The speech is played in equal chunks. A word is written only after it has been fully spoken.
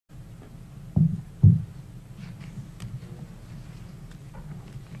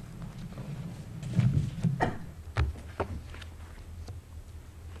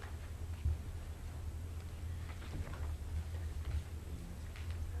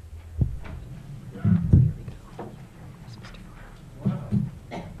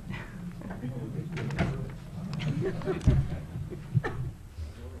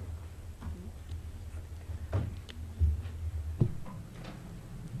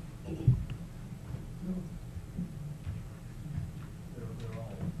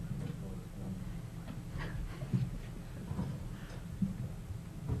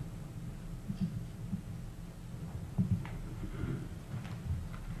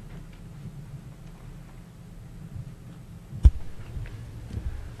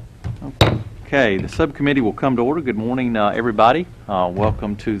Okay, the subcommittee will come to order. Good morning, everybody.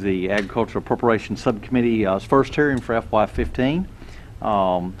 Welcome to the Agricultural Appropriations Subcommittee's first hearing for FY15.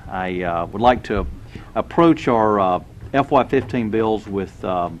 I would like to approach our FY15 bills with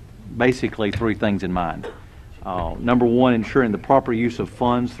basically three things in mind. Number one, ensuring the proper use of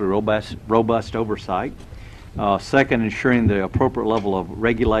funds through robust oversight. Second, ensuring the appropriate level of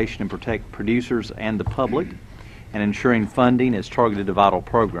regulation and protect producers and the public, and ensuring funding is targeted to vital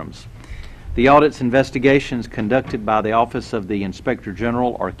programs. The audits investigations conducted by the Office of the Inspector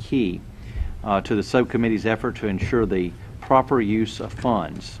General are key to the subcommittee's effort to ensure the proper use of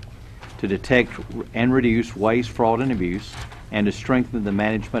funds, to detect and reduce waste, fraud, and abuse, and to strengthen the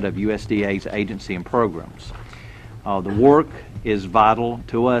management of USDA's agency and programs. The work is vital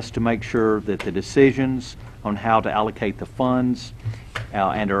to us to make sure that the decisions on how to allocate the funds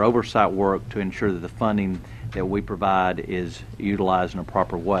and our oversight work to ensure that the funding that we provide is utilized in a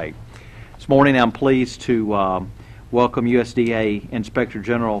proper way. This morning I'm pleased to welcome USDA Inspector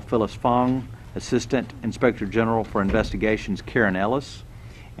General Phyllis Fong, Assistant Inspector General for Investigations Karen Ellis,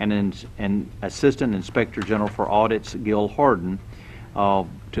 and Assistant Inspector General for Audits Gil Harden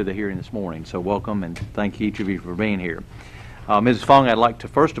to the hearing this morning. So welcome, and thank each of you for being here. Mrs. Fong, I'd like to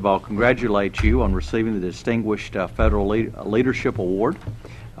first of all congratulate you on receiving the Distinguished Federal Leadership Award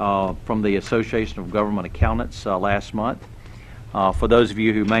from the Association of Government Accountants last month. For those of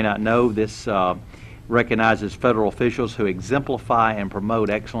you who may not know, this recognizes federal officials who exemplify and promote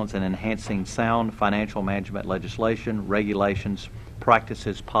excellence in enhancing sound financial management legislation, regulations,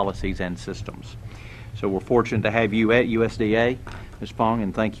 practices, policies, and systems. So we're fortunate to have you at USDA, Ms. Fong,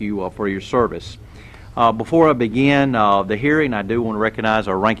 and thank you for your service. Before I begin the hearing, I do want to recognize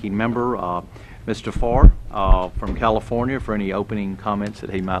our ranking member, Mr. Farr from California, for any opening comments that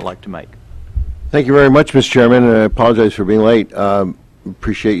he might like to make. Thank you very much, Mr. Chairman, and I apologize for being late.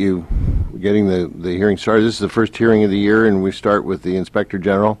 Appreciate you getting the hearing started. This is the first hearing of the year, and we start with the Inspector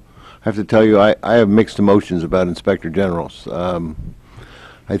General. I have to tell you, I have mixed emotions about Inspector Generals.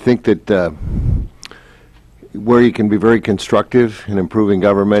 I think that where you can be very constructive in improving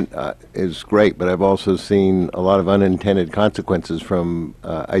government is great, but I've also seen a lot of unintended consequences from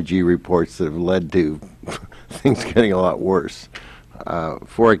IG reports that have led to things getting a lot worse.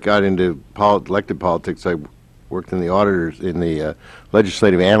 Before I got into elected politics, I worked in the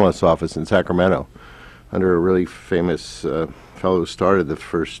legislative analyst's office in Sacramento under a really famous fellow who started the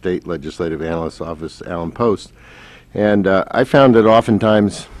first state legislative analyst's office, Alan Post. And I found that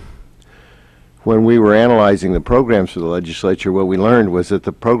oftentimes when we were analyzing the programs for the legislature, what we learned was that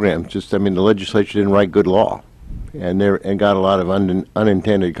the programs the legislature didn't write good law, and got a lot of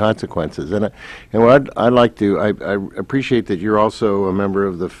unintended consequences. And what I'd like to, I appreciate that you're also a member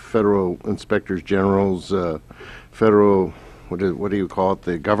of the Federal Inspectors General's federal, what do you call it,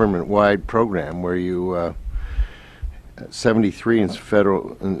 the government-wide program where you 73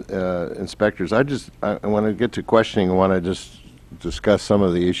 federal inspectors. I want to get to questioning. I want to just discuss some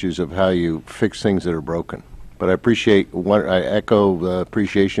of the issues of how you fix things that are broken. But I echo the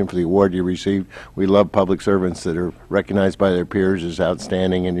appreciation for the award you received. We love public servants that are recognized by their peers as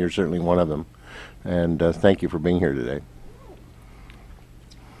outstanding, and you're certainly one of them. And thank you for being here today.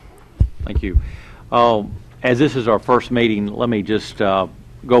 Thank you. As this is our first meeting, let me just go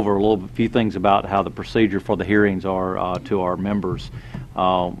over a few things about how the procedure for the hearings are to our members.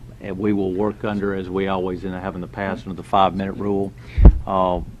 And we will work under, as we always have in the past, under the 5-minute rule.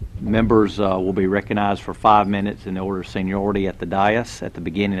 Members will be recognized for 5 minutes in order of seniority at the dais at the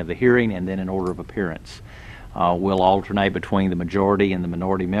beginning of the hearing, and then in order of appearance. We'll alternate between the majority and the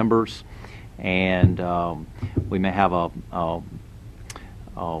minority members, and we may have a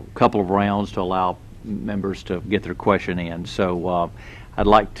couple of rounds to allow members to get their question in. So I'd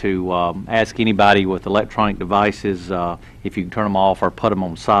like to ask anybody with electronic devices if you can turn them off or put them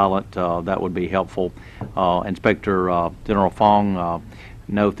on silent. That would be helpful. Inspector General Fong,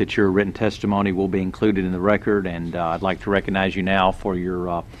 note that your written testimony will be included in the record, and I'd like to recognize you now for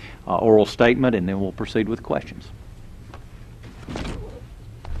your oral statement, and then we'll proceed with questions.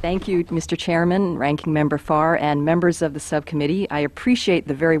 Thank you, Mr. Chairman, Ranking Member Farr, and members of the subcommittee. I appreciate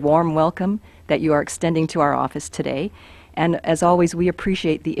the very warm welcome that you are extending to our office today. And as always, we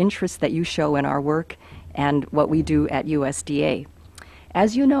appreciate the interest that you show in our work and what we do at USDA.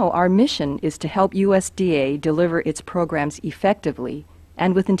 As you know, our mission is to help USDA deliver its programs effectively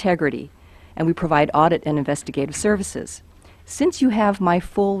and with integrity, and we provide audit and investigative services. Since you have my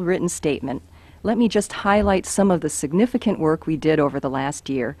full written statement, let me just highlight some of the significant work we did over the last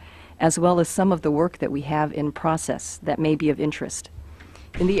year, as well as some of the work that we have in process that may be of interest.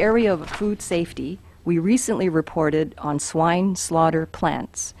 In the area of food safety, we recently reported on swine slaughter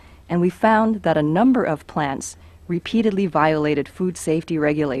plants and we found that a number of plants repeatedly violated food safety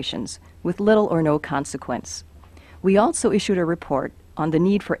regulations with little or no consequence. We also issued a report on the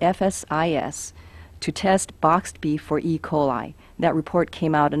need for FSIS to test boxed beef for E. coli. That report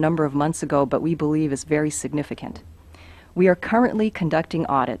came out a number of months ago, but we believe is very significant. We are currently conducting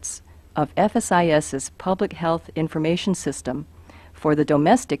audits of FSIS's Public Health Information System for the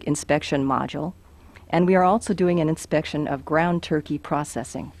domestic inspection module, and we are also doing an inspection of ground turkey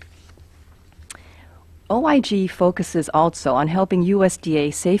processing. OIG focuses also on helping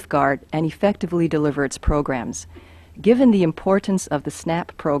USDA safeguard and effectively deliver its programs. Given the importance of the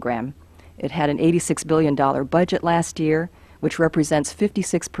SNAP program, it had an $86 billion budget last year, which represents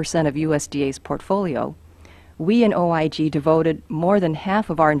 56% of USDA's portfolio. We in OIG devoted more than half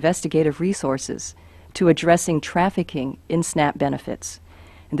of our investigative resources to addressing trafficking in SNAP benefits.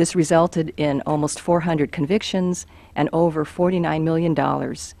 And this resulted in almost 400 convictions and over $49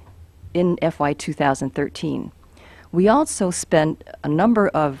 million in FY 2013. We also spent a number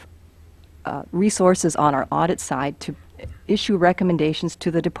of resources on our audit side to issue recommendations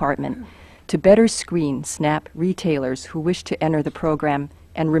to the department to better screen SNAP retailers who wish to enter the program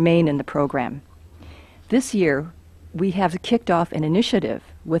and remain in the program. This year, we have kicked off an initiative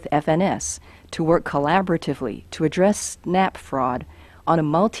with FNS to work collaboratively to address SNAP fraud on a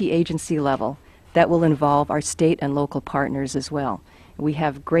multi-agency level that will involve our state and local partners as well. We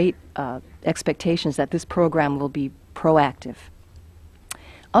have great expectations that this program will be proactive.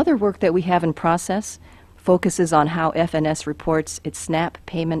 Other work that we have in process focuses on how FNS reports its SNAP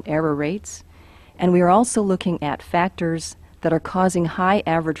payment error rates, and we are also looking at factors that are causing high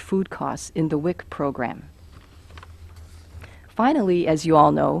average food costs in the WIC program. Finally, as you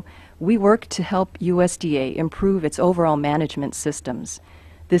all know, we work to help USDA improve its overall management systems.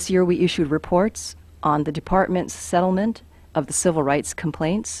 This year we issued reports on the department's settlement of the civil rights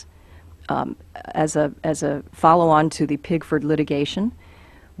complaints as a follow-on to the Pigford litigation.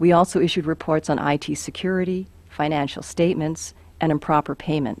 We also issued reports on IT security, financial statements, and improper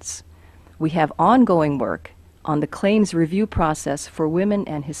payments. We have ongoing work on the claims review process for women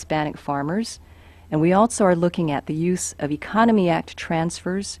and Hispanic farmers, and we also are looking at the use of Economy Act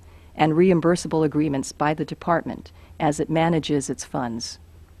transfers and reimbursable agreements by the department as it manages its funds.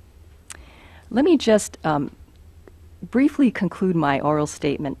 Let me just briefly conclude my oral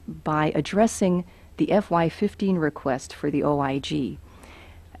statement by addressing the FY15 request for the OIG.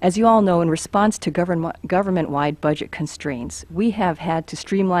 As you all know, in response to government-wide budget constraints, we have had to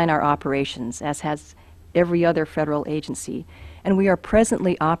streamline our operations, as has every other federal agency, and we are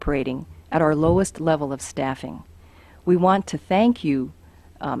presently operating at our lowest level of staffing. We want to thank you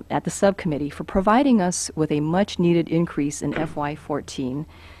at the subcommittee for providing us with a much-needed increase in FY14.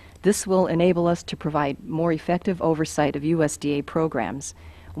 This will enable us to provide more effective oversight of USDA programs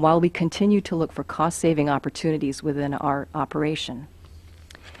while we continue to look for cost-saving opportunities within our operation.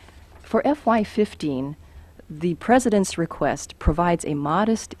 For FY15, the President's request provides a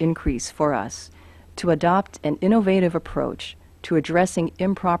modest increase for us to adopt an innovative approach to addressing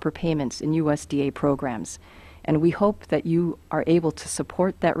improper payments in USDA programs, and we hope that you are able to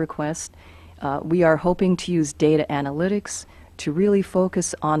support that request. We are hoping to use data analytics to really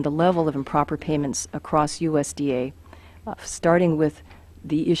focus on the level of improper payments across USDA, starting with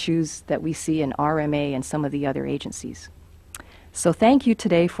the issues that we see in RMA and some of the other agencies. So thank you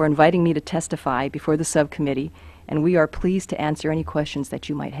today for inviting me to testify before the subcommittee, and we are pleased to answer any questions that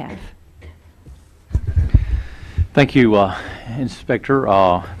you might have. Thank you, Inspector.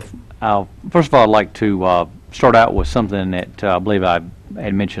 First of all, I'd like to start out with something that I believe I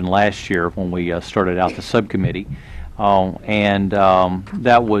had mentioned last year when we started out the subcommittee, and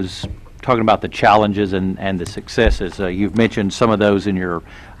that was talking about the challenges and the successes. You've mentioned some of those in your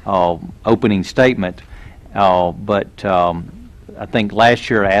opening statement, but I think last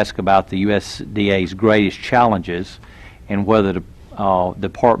year I asked about the USDA's greatest challenges and whether the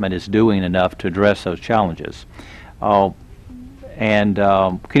department is doing enough to address those challenges. Can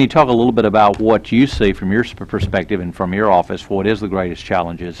you talk a little bit about what you see from your perspective and from your office, what is the greatest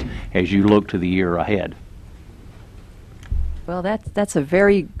challenges as you look to the year ahead? Well, that's a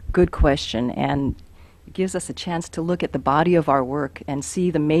very good question, and it gives us a chance to look at the body of our work and see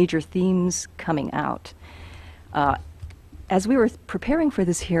the major themes coming out. As we were preparing for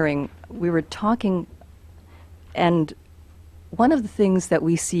this hearing, we were talking, and one of the things that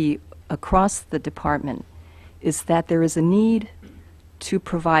we see across the department is that there is a need to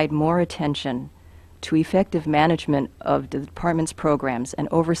provide more attention to effective management of the department's programs and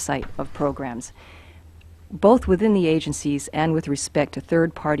oversight of programs, both within the agencies and with respect to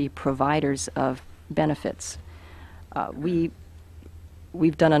third-party providers of benefits. We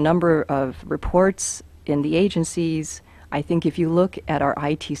we've done a number of reports in the agencies. I think if you look at our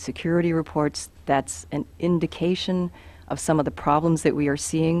IT security reports, that's an indication of some of the problems that we are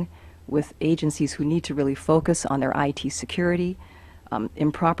seeing with agencies who need to really focus on their IT security.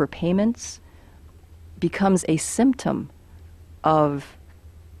 Improper payments becomes a symptom of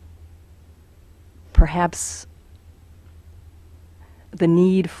perhaps the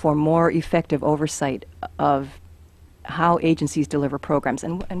need for more effective oversight of how agencies deliver programs.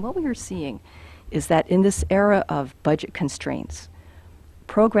 And what we are seeing is that in this era of budget constraints,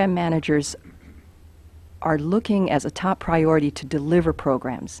 program managers are looking as a top priority to deliver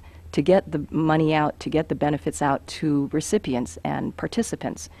programs, to get the money out, to get the benefits out to recipients and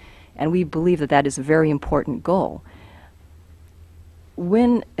participants. And we believe that that is a very important goal.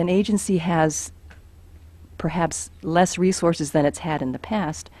 When an agency has perhaps less resources than it's had in the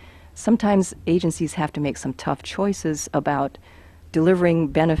past, sometimes agencies have to make some tough choices about delivering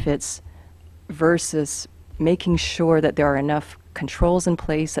benefits versus making sure that there are enough controls in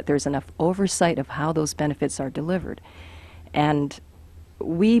place, that there's enough oversight of how those benefits are delivered. And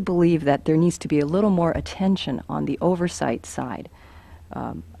we believe that there needs to be a little more attention on the oversight side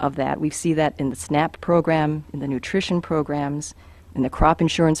of that. We see that in the SNAP program, in the nutrition programs, in the crop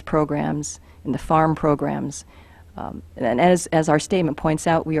insurance programs, in the farm programs. And as our statement points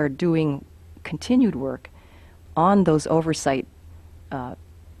out, we are doing continued work on those oversight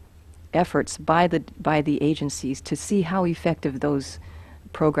efforts by the agencies to see how effective those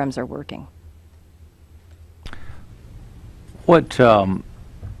programs are working.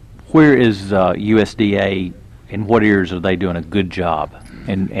 Where is USDA, in what areas are they doing a good job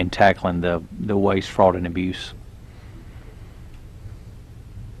in tackling the waste, fraud, and abuse?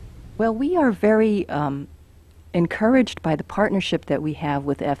 Well, we are very encouraged by the partnership that we have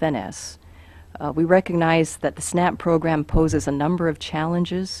with FNS. We recognize that the SNAP program poses a number of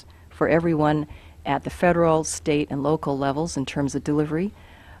challenges for everyone at the federal, state, and local levels in terms of delivery.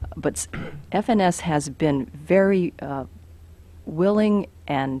 But FNS has been very willing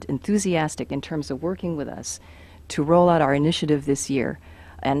and enthusiastic in terms of working with us to roll out our initiative this year.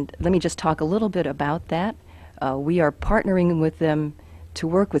 And let me just talk a little bit about that. We are partnering with them to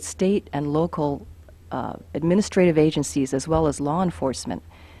work with state and local administrative agencies as well as law enforcement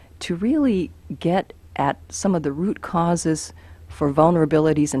to really get at some of the root causes for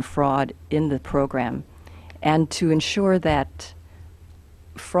vulnerabilities and fraud in the program, and to ensure that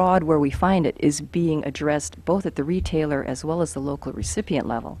fraud where we find it is being addressed both at the retailer as well as the local recipient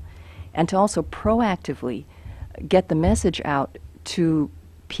level, and to also proactively get the message out to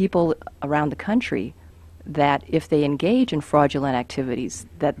people around the country that if they engage in fraudulent activities,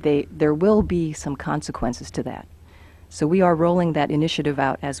 that there will be some consequences to that. So we are rolling that initiative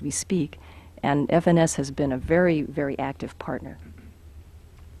out as we speak, and FNS has been a very, very active partner.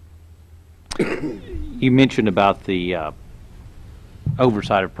 You mentioned about the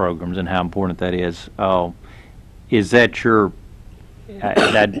oversight of programs and how important that is. Is that your,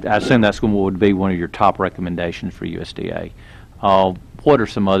 I assume that's going to be one of your top recommendations for USDA. What are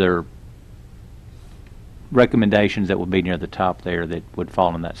some other recommendations that would be near the top there that would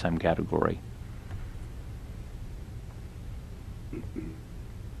fall in that same category?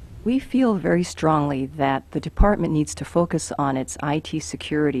 We feel very strongly that the department needs to focus on its IT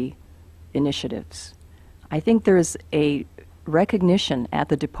security initiatives. I think there's a recognition at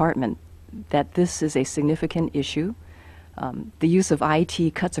the department that this is a significant issue. The use of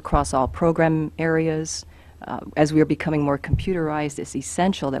IT cuts across all program areas. As we are becoming more computerized, it's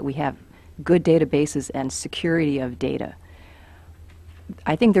essential that we have good databases and security of data.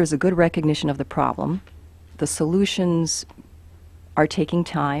 I think there's a good recognition of the problem. The solutions are taking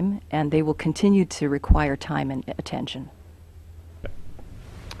time, and they will continue to require time and attention.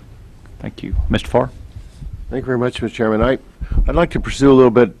 Thank you. Mr. Farr? Thank you very much, Mr. Chairman. I'd like to pursue a little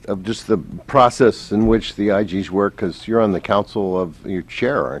bit of just the process in which the IGs work, because you're on the council of, you're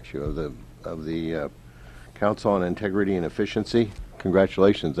chair, aren't you, of the Council on Integrity and Efficiency.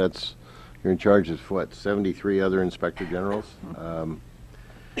 Congratulations. You're in charge of, what, 73 other inspector generals?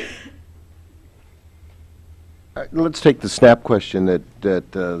 Let's take the SNAP question that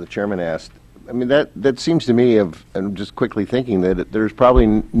the chairman asked. I mean, that seems to me, I'm just quickly thinking that there's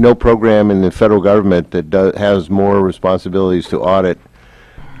probably no program in the federal government that has more responsibilities to audit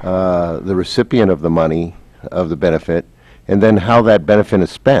the recipient of the money, of the benefit, and then how that benefit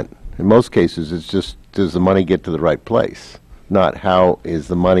is spent. In most cases, it's just, does the money get to the right place? Not how is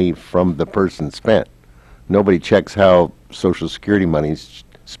the money from the person spent. Nobody checks how Social Security money's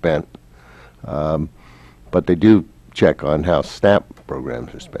spent, but they do check on how SNAP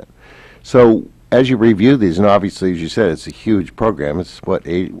programs are spent. So as you review these, and obviously, as you said, it's a huge program. It's what,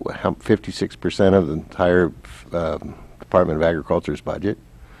 56% of the entire Department of Agriculture's budget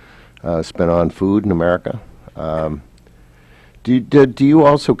spent on food in America. Do you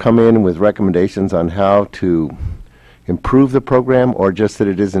also come in with recommendations on how to improve the program, or just that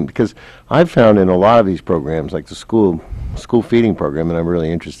it isn't? Because I've found in a lot of these programs, like the school feeding program that I'm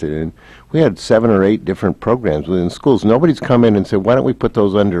really interested in, we had 7 or 8 different programs within schools. Nobody's come in and said, why don't we put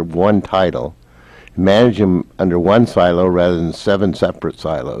those under one title, manage them under one silo rather than 7 separate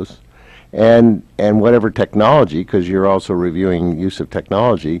silos, and whatever technology, because you're also reviewing use of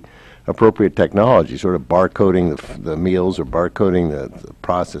technology, appropriate technology, sort of barcoding the meals or barcoding the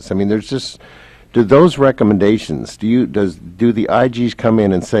process. I mean, there's just, do those recommendations, do the IGs come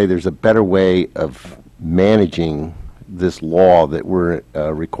in and say there's a better way of managing this law that we're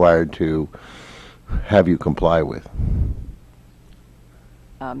required to have you comply with?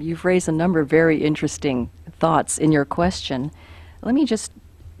 You've raised a number of very interesting thoughts in your question. Let me just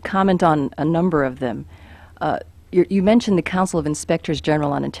comment on a number of them. You mentioned the Council of Inspectors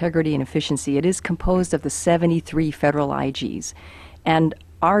General on Integrity and Efficiency. It is composed of the 73 federal IGs. And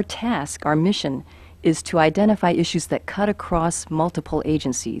our task, our mission, is to identify issues that cut across multiple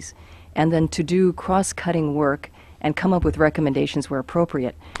agencies, and then to do cross-cutting work and come up with recommendations where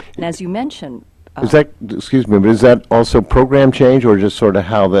appropriate. And as you mentioned... is that, excuse me, but is that also program change, or just sort of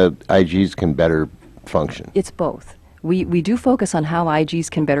how the IGs can better function? It's both. We do focus on how IGs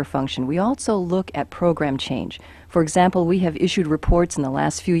can better function. We also look at program change. For example, we have issued reports in the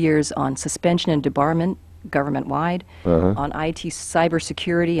last few years on suspension and debarment government-wide, on IT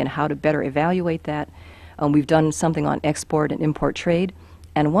cybersecurity and how to better evaluate that. We've done something on export and import trade.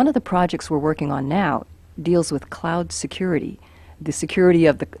 And one of the projects we're working on now deals with cloud security, the security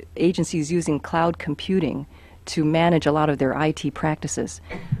of the agencies using cloud computing to manage a lot of their IT practices.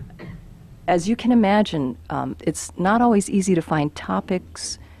 As you can imagine, it's not always easy to find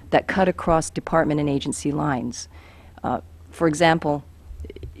topics that cut across department and agency lines. For example,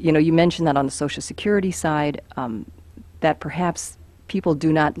 you mentioned that on the Social Security side, that perhaps people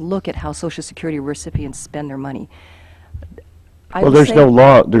do not look at how Social Security recipients spend their money. Well, there's no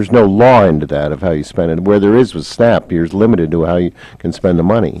law into that of how you spend it. Where there is with SNAP, you're limited to how you can spend the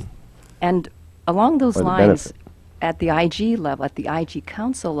money. And along those Or the lines, benefit. at the IG level, at the IG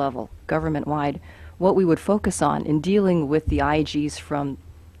Council level, government-wide, what we would focus on in dealing with the IGs from,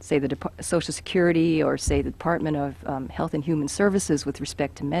 say, the Social Security, or say the Department of Health and Human Services with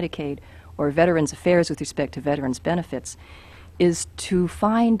respect to Medicaid, or Veterans Affairs with respect to veterans benefits, is to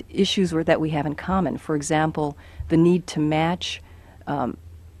find issues that we have in common. For example, the need to match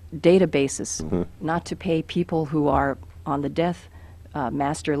databases, not to pay people who are on the death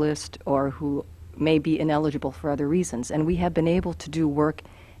master list or who may be ineligible for other reasons. And we have been able to do work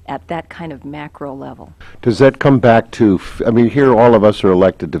at that kind of macro level. Does that come back to, I mean, here all of us are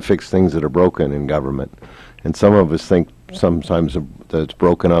elected to fix things that are broken in government. And some of us think sometimes that it's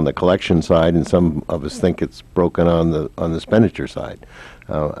broken on the collection side, and some of us think it's broken on the expenditure side.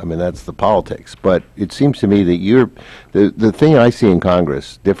 I mean, that's the politics. But it seems to me that the thing I see in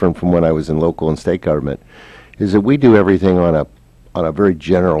Congress, different from when I was in local and state government, is that we do everything on a very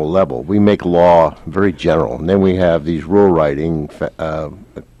general level. We make law very general, and then we have these rule writing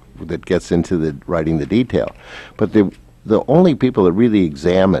that gets into the writing the detail. But the only people that really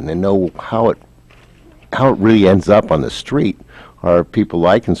examine and know how it really ends up on the street are people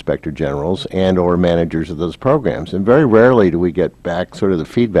like inspector generals and or managers of those programs. And very rarely do we get back sort of the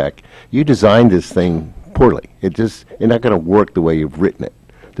feedback, you designed this thing poorly. You're not going to work the way you've written it.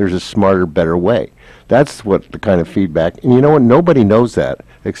 There's a smarter, better way. That's what the kind of feedback, and you know what, nobody knows that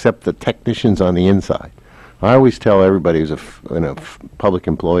except the technicians on the inside. I always tell everybody who's a public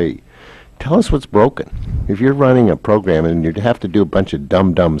employee, tell us what's broken. If you're running a program and you have to do a bunch of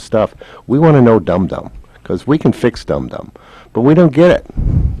dumb stuff, we want to know dumb, because we can fix dumb, but we don't get it.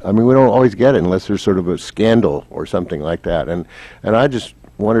 I mean, we don't always get it unless there's sort of a scandal or something like that. And I just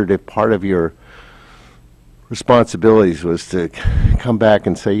wondered if part of your responsibilities was to come back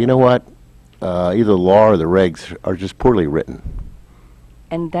and say, you know what, either the law or the regs are just poorly written.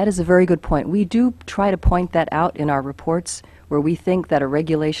 And that is a very good point. We do try to point that out in our reports where we think that a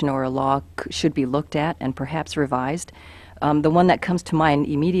regulation or a law should be looked at and perhaps revised. The one that comes to mind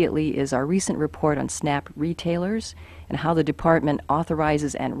immediately is our recent report on SNAP retailers and how the department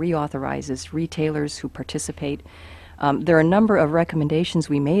authorizes and reauthorizes retailers who participate. There are a number of recommendations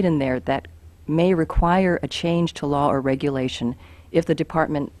we made in there that may require a change to law or regulation if the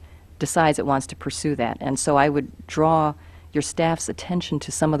department decides it wants to pursue that. And so I would draw your staff's attention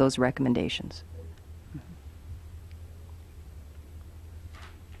to some of those recommendations.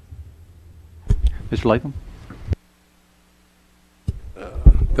 Mr. Latham?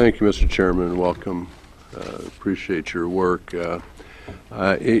 Thank you, Mr. Chairman. Welcome. Appreciate your work.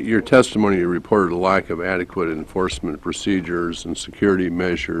 Your testimony reported a lack of adequate enforcement procedures and security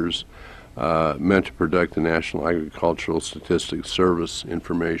measures meant to protect the National Agricultural Statistics Service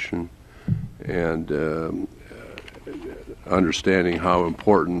information, and understanding how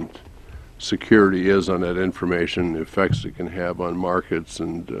important security is on that information, the effects it can have on markets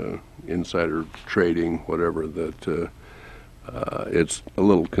and insider trading, whatever, that it's a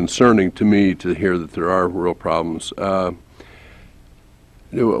little concerning to me to hear that there are real problems.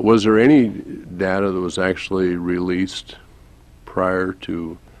 Was there any data that was actually released prior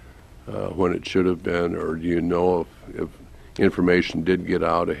to when it should have been, or do you know if information did get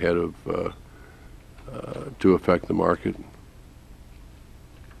out ahead of to affect the market?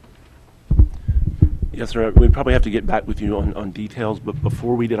 Yes, sir. We probably have to get back with you on details, but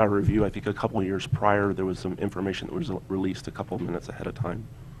before we did our review, I think a couple of years prior, there was some information that was released a couple of minutes ahead of time.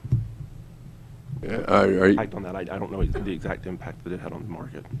 Impact on that, I don't know the exact impact that it had on the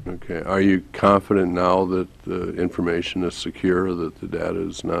market. Okay. Are you confident now that the information is secure, that the data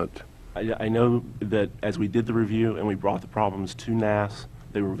is not? I know that as we did the review and we brought the problems to NAS,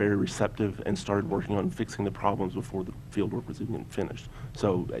 they were very receptive and started working on fixing the problems before the field work was even finished.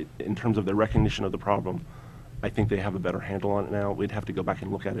 So in terms of their recognition of the problem, I think they have a better handle on it now. We'd have to go back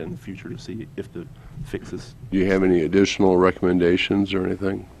and look at it in the future to see if the fixes. Do you have any additional recommendations or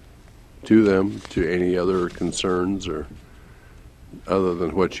anything to them, to any other concerns, or other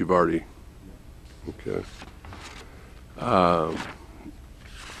than what you've already? Okay.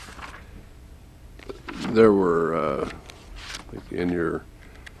 There were, in your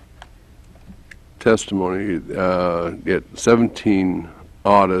testimony, 17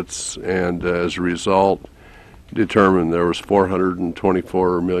 audits, and as a result, determined there was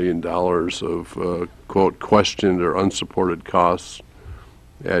 $424 million of, quote, questioned or unsupported costs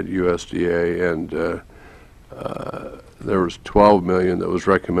at USDA, and there was $12 million that was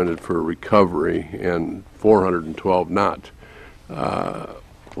recommended for recovery and 412 not.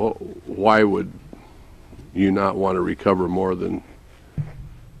 Well, why would you not want to recover more than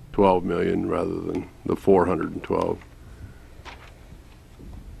 12 million rather than the 412?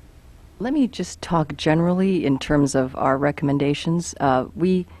 Let me just talk generally in terms of our recommendations.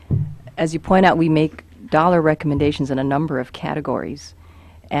 We, as you point out, we make dollar recommendations in a number of categories.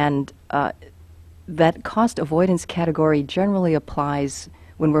 And that cost avoidance category generally applies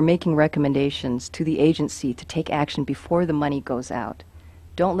when we're making recommendations to the agency to take action before the money goes out.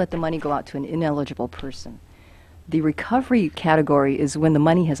 Don't let the money go out to an ineligible person. The recovery category is when the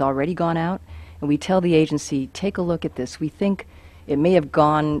money has already gone out, and we tell the agency, take a look at this. We think it may have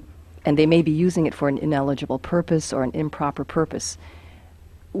gone, and they may be using it for an ineligible purpose or an improper purpose.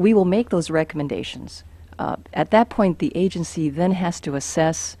 We will make those recommendations. At that point, the agency then has to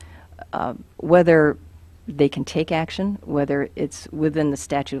assess whether they can take action, whether it's within the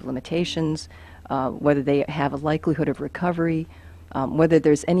statute of limitations, whether they have a likelihood of recovery, whether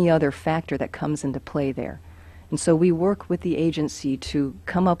there's any other factor that comes into play there. And so we work with the agency to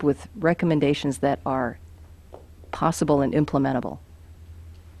come up with recommendations that are possible and implementable.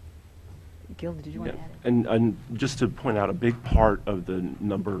 Gil, did you want to add? And just to point out, a big part of the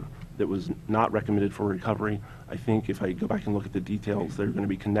number that was not recommended for recovery, I think if I go back and look at the details, they're going to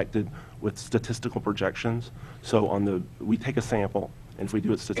be connected with statistical projections. So we take a sample, and if we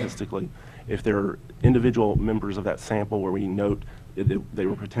do it statistically, if there are individual members of that sample where we note that they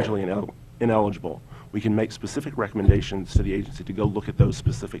were potentially ineligible, we can make specific recommendations to the agency to go look at those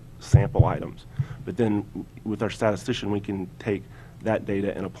specific sample items. But then with our statistician, we can take that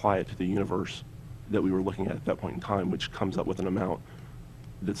data and apply it to the universe that we were looking at that point in time, which comes up with an amount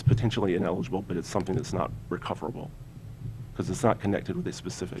that's potentially ineligible, but it's something that's not recoverable because it's not connected with a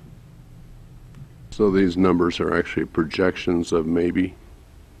specific. So these numbers are actually projections of maybe?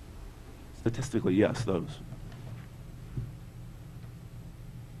 Statistically, yes, those.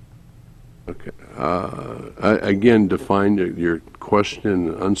 Okay. Again, define your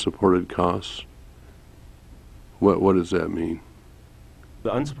question, unsupported costs. What does that mean?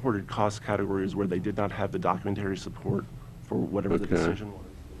 The unsupported cost category is where they did not have the documentary support for whatever the decision was.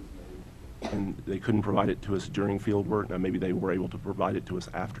 And they couldn't provide it to us during field work. Now maybe they were able to provide it to us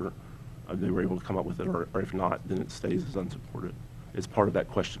after they were able to come up with it, or if not, then it stays as unsupported. It's part of that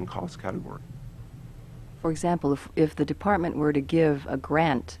question cost category. For example, if the department were to give a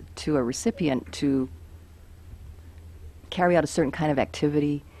grant to a recipient to carry out a certain kind of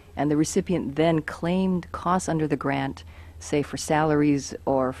activity, and the recipient then claimed costs under the grant, say for salaries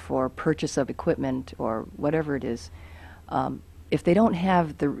or for purchase of equipment or whatever it is, if they don't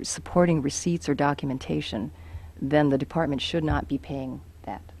have the supporting receipts or documentation, then the department should not be paying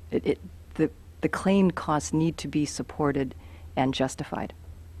that. The claimed costs need to be supported and justified.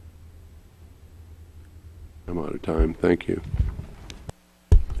 I'm out of time. Thank you.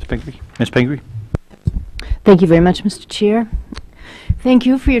 Ms. Pingree? Ms. Pingree? Thank you very much, Mr. Chair. Thank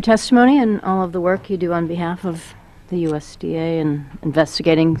you for your testimony and all of the work you do on behalf of the USDA and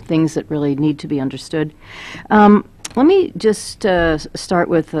investigating things that really need to be understood. Let me just start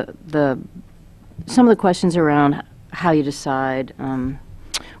with some of the questions around how you decide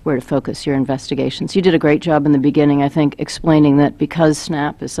where to focus your investigations. You did a great job in the beginning, I think, explaining that because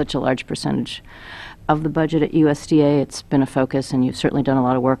SNAP is such a large percentage of the budget at USDA, it's been a focus, and you've certainly done a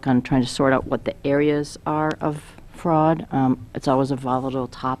lot of work on trying to sort out what the areas are of fraud. It's always a volatile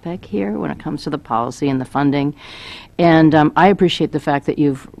topic here when it comes to the policy and the funding. And I appreciate the fact that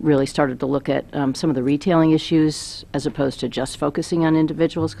you've really started to look at some of the retailing issues as opposed to just focusing on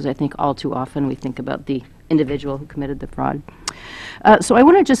individuals, because I think all too often we think about the individual who committed the fraud. So I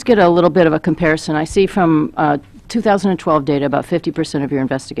want to just get a little bit of a comparison. I see from 2012 data, about 50% of your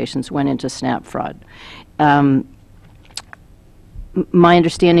investigations went into SNAP fraud. My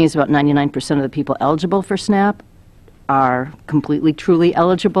understanding is about 99% of the people eligible for SNAP are completely, truly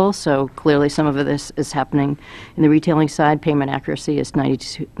eligible, so clearly some of this is happening in the retailing side. Payment accuracy is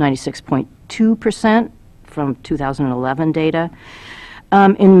 96.2% from 2011 data.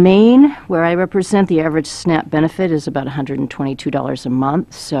 In Maine, where I represent, the average SNAP benefit is about $122 a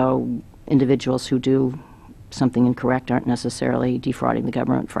month, so individuals who do something incorrect aren't necessarily defrauding the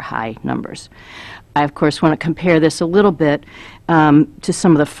government for high numbers. I, of course, want to compare this a little bit to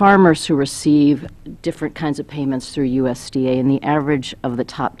some of the farmers who receive different kinds of payments through USDA, and the average of the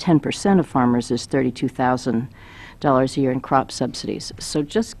top 10% of farmers is $32,000 a year in crop subsidies. So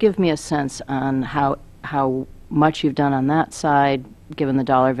just give me a sense on how much you've done on that side, given the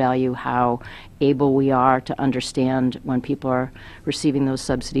dollar value, how able we are to understand when people are receiving those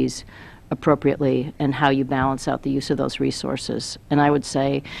subsidies appropriately, and how you balance out the use of those resources. And I would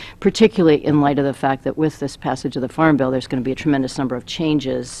say, particularly in light of the fact that with this passage of the Farm Bill, there's going to be a tremendous number of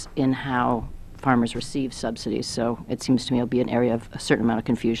changes in how farmers receive subsidies. So it seems to me it'll be an area of a certain amount of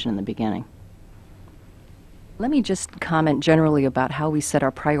confusion in the beginning. Let me just comment generally about how we set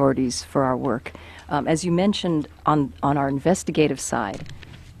our priorities for our work. As you mentioned, on our investigative side,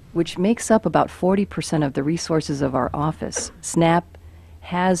 which makes up about 40% of the resources of our office, SNAP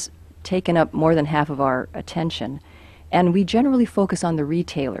has taken up more than half of our attention. And we generally focus on the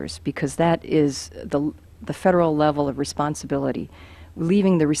retailers because that is the federal level of responsibility,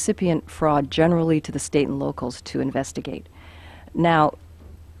 leaving the recipient fraud generally to the state and locals to investigate. Now,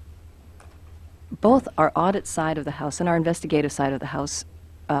 both our audit side of the house and our investigative side of the house,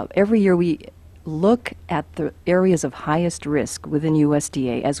 every year we look at the areas of highest risk within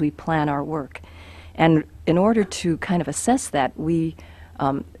USDA as we plan our work. And in order to kind of assess that, we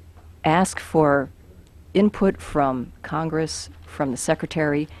ask for input from Congress, from the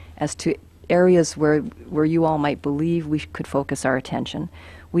Secretary, as to areas where you all might believe we could focus our attention.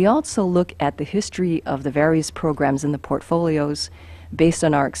 We also look at the history of the various programs in the portfolios based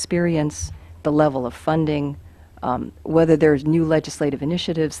on our experience, the level of funding, whether there's new legislative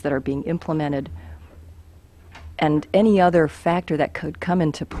initiatives that are being implemented, and any other factor that could come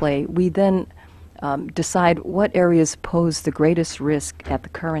into play. We then decide what areas pose the greatest risk at the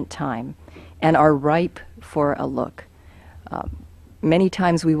current time and are ripe for a look. Many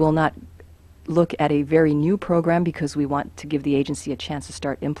times we will not look at a very new program because we want to give the agency a chance to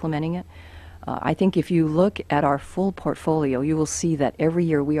start implementing it. I think if you look at our full portfolio, you will see that every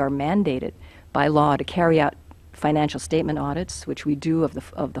year we are mandated by law to carry out financial statement audits, which we do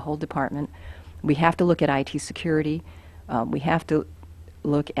of the whole department. We have to look at IT security. We have to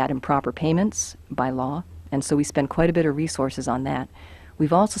look at improper payments by law, and so we spend quite a bit of resources on that.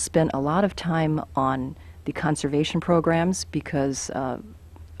 We've also spent a lot of time on the conservation programs because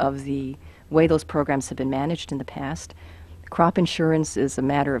of the way those programs have been managed in the past. Crop insurance is a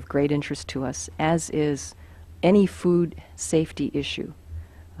matter of great interest to us, as is any food safety issue.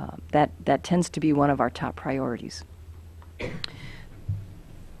 That tends to be one of our top priorities.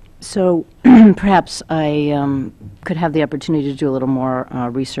 So perhaps I could have the opportunity to do a little more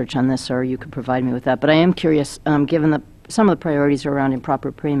research on this, or you could provide me with that. But I am curious, given some of the priorities are around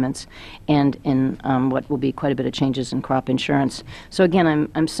improper payments and in what will be quite a bit of changes in crop insurance. So again,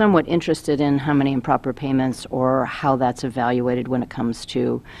 I'm somewhat interested in how many improper payments or how that's evaluated when it comes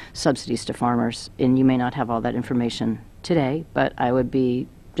to subsidies to farmers. And you may not have all that information today, but I would be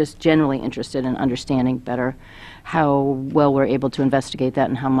just generally interested in understanding better how well we're able to investigate that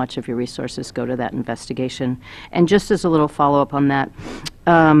and how much of your resources go to that investigation. And just as a little follow-up on that,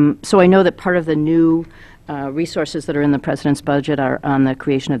 so I know that part of the new resources that are in the President's budget are on the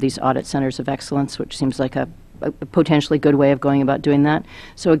creation of these audit centers of excellence, which seems like a potentially good way of going about doing that.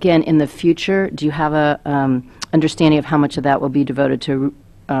 So again, in the future, do you have a understanding of how much of that will be devoted to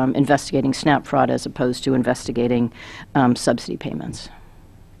investigating SNAP fraud as opposed to investigating subsidy payments?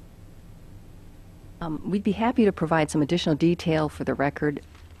 We'd be happy to provide some additional detail for the record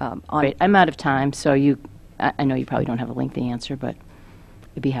on. Great. I'm out of time, so I know you probably don't have a lengthy answer, but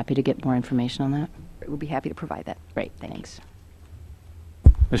I'd be happy to get more information on that. We'll be happy to provide that. Great, thanks.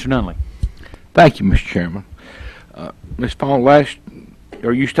 Mr. Nunley. Thank you, Mr. Chairman. Ms. Fong,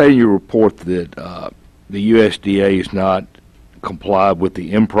 you stated in your report that the USDA has not complied with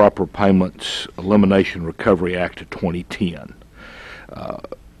the Improper Payments Elimination Recovery Act of 2010.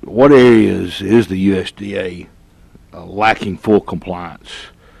 What areas is the USDA lacking full compliance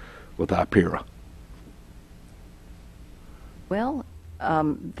with IPERA? Well,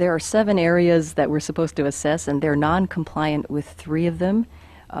 there are 7 areas that we're supposed to assess, and they're non-compliant with 3 of them.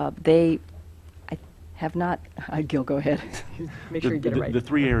 I have not. Gil, go ahead. Make sure you get it right. The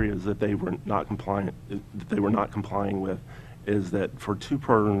 3 areas that they were not compliant, complying with, is that for 2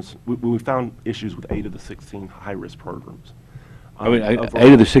 programs, we found issues with 8 of the 16 high-risk programs. I mean,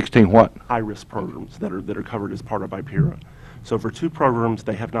 8 of the 16 what? High-risk programs that are covered as part of IPERA. So for 2 programs,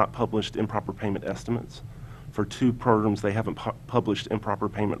 they have not published improper payment estimates. For 2 programs, they haven't published improper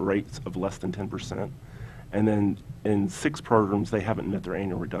payment rates of less than 10%. And then in 6 programs, they haven't met their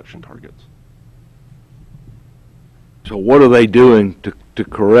annual reduction targets. So what are they doing to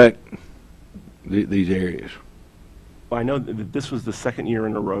correct these areas? Well, I know that this was the 2nd year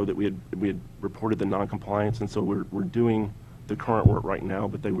in a row that we had reported the non-compliance, and so we're doing the current work right now,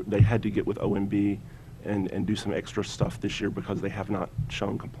 but they had to get with OMB and do some extra stuff this year because they have not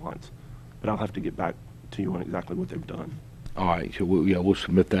shown compliance. But I'll have to get back to you on exactly what they've done. All right, so we'll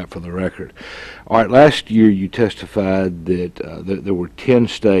submit that for the record. All right, last year you testified that there were 10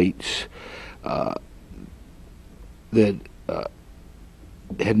 states that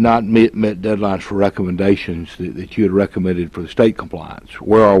had not met deadlines for recommendations that you had recommended for the state compliance.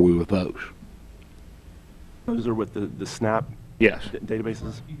 Where are we with those? Those are with the SNAP Yes.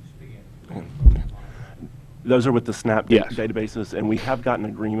 databases? Those are with the SNAP Yes. databases, and we have gotten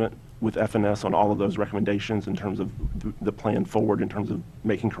agreement with FNS on all of those recommendations in terms of the plan forward in terms of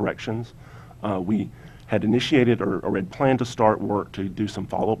making corrections. We had initiated or had planned to start work to do some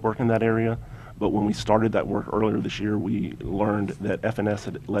follow-up work in that area, but when we started that work earlier this year, we learned that FNS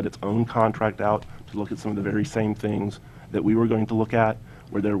had let its own contract out to look at some of the very same things that we were going to look at,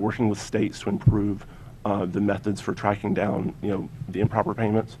 where they're working with states to improve the methods for tracking down, the improper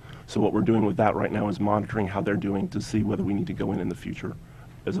payments. So what we're doing with that right now is monitoring how they're doing to see whether we need to go in the future,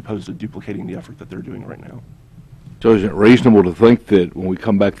 as opposed to duplicating the effort that they're doing right now. So is it reasonable to think that when we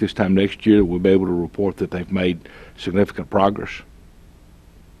come back this time next year, we'll be able to report that they've made significant progress?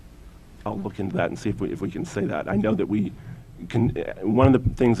 I'll look into that and see if we can say that. I know that we can. One of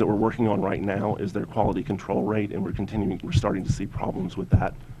the things that we're working on right now is their quality control rate, and we're starting to see problems with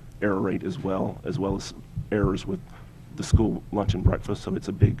that error rate as well as errors with the school lunch and breakfast. So it's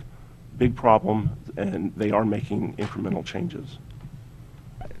a big problem, and they are making incremental changes.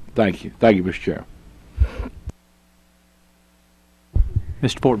 Thank you. Thank you, Mr. Chair.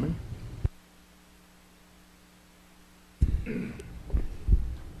 Mr. Portman.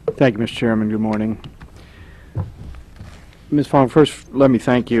 Thank you, Mr. Chairman. Good morning. Ms. Fong, first let me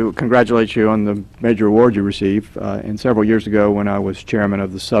thank you, congratulate you on the major award you received. And several years ago when I was chairman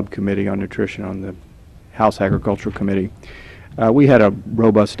of the Subcommittee on Nutrition on the House Agricultural Committee, we had a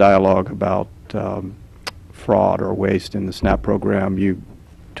robust dialogue about fraud or waste in the SNAP program. You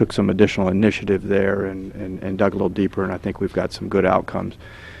took some additional initiative there and dug a little deeper, and I think we've got some good outcomes.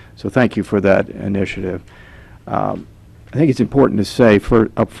 So thank you for that initiative. I think it's important to say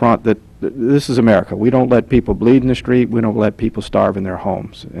up front that this is America. We don't let people bleed in the street. We don't let people starve in their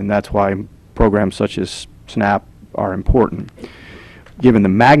homes. And that's why programs such as SNAP are important. Given the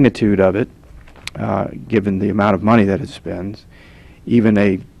magnitude of it, given the amount of money that it spends, even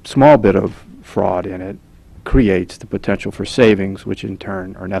a small bit of fraud in it creates the potential for savings, which in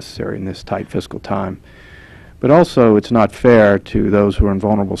turn are necessary in this tight fiscal time. But also, it's not fair to those who are in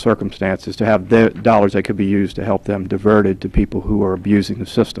vulnerable circumstances to have the dollars that could be used to help them diverted to people who are abusing the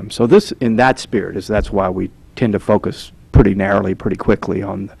system. So this, in that spirit, that's why we tend to focus pretty narrowly, pretty quickly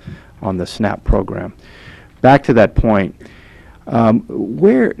on the SNAP program. Back to that point,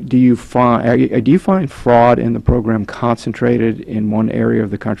 Where do you find fraud in the program concentrated in one area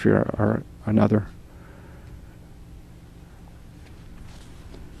of the country or another?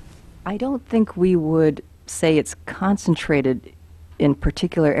 I don't think we would say it's concentrated in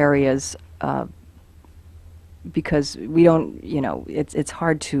particular areas because we don't, it's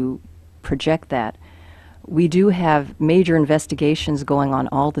hard to project that. We do have major investigations going on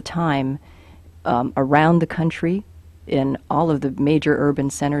all the time around the country in all of the major urban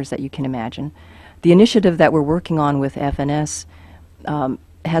centers that you can imagine. The initiative that we're working on with FNS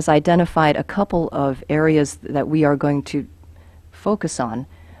has identified a couple of areas that we are going to focus on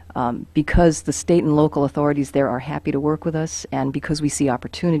because the state and local authorities there are happy to work with us and because we see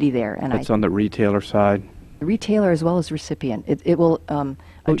opportunity there. And That's on the retailer side? The retailer as well as recipient. It will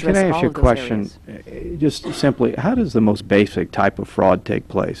address Can I ask all you a of those question? areas. Just simply, how does the most basic type of fraud take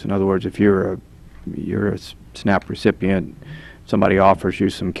place? In other words, if you're a SNAP recipient, somebody offers you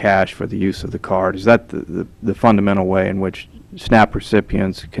some cash for the use of the card, is that the fundamental way in which SNAP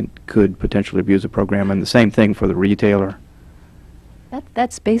recipients could potentially abuse the program, and the same thing for the retailer?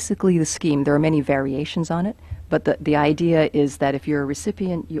 That's basically the scheme. There are many variations on it, but the idea is that if you're a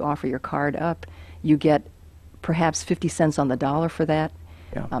recipient, you offer your card up, you get perhaps 50 cents on the dollar for that.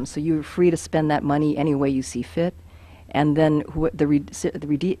 Yeah. So you're free to spend that money any way you see fit, and then the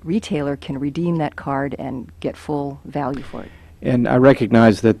retailer can redeem that card and get full value for it. And I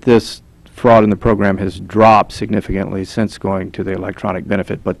recognize that this fraud in the program has dropped significantly since going to the electronic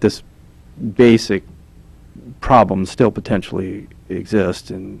benefit, but this basic problem still potentially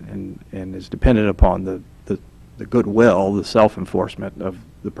exists and is dependent upon the goodwill, the self-enforcement of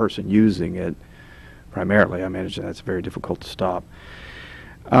the person using it primarily. I imagine that's very difficult to stop.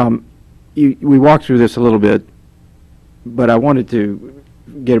 We walked through this a little bit, but I wanted to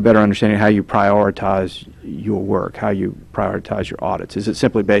get a better understanding of how you prioritize your work, how you prioritize your audits. Is it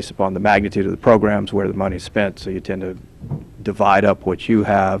simply based upon the magnitude of the programs where the money is spent, so you tend to divide up what you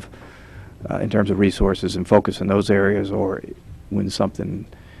have in terms of resources and focus in those areas, or when something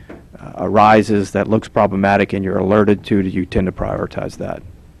arises that looks problematic and you're alerted to, do you tend to prioritize that?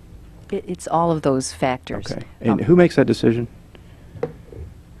 It's all of those factors. Okay. And who makes that decision?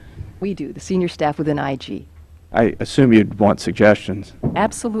 We do, the senior staff within IG. I assume you'd want suggestions.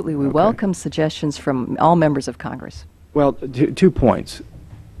 Absolutely. We Okay. welcome suggestions from all members of Congress. Well, 2 points.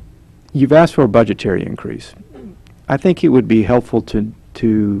 You've asked for a budgetary increase. I think it would be helpful to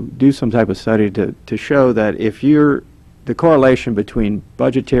do some type of study to show that if the correlation between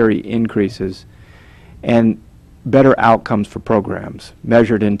budgetary increases and better outcomes for programs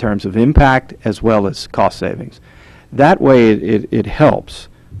measured in terms of impact as well as cost savings. That way it helps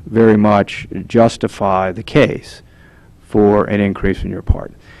very much justify the case for an increase in your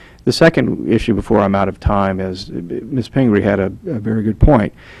part. The second issue before I'm out of time is Ms. Pingree had a very good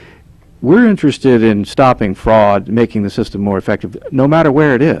point. We're interested in stopping fraud, making the system more effective, no matter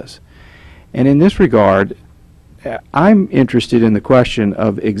where it is. And in this regard, I'm interested in the question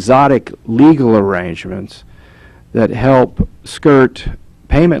of exotic legal arrangements that help skirt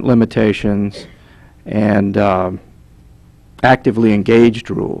payment limitations and actively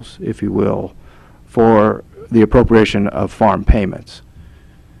engaged rules, if you will, for the appropriation of farm payments.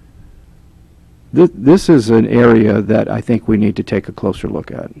 This is an area that I think we need to take a closer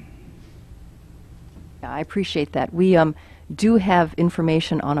look at. I appreciate that. We do have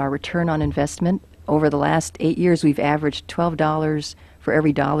information on our return on investment. Over the last 8 years, we've averaged $12 for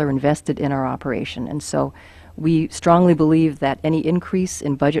every dollar invested in our operation. And so we strongly believe that any increase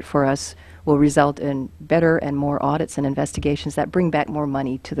in budget for us will result in better and more audits and investigations that bring back more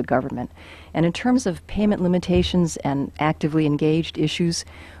money to the government. And in terms of payment limitations and actively engaged issues,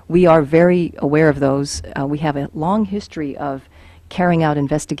 we are very aware of those. We have a long history of carrying out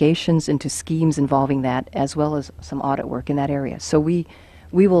investigations into schemes involving that, as well as some audit work in that area. So we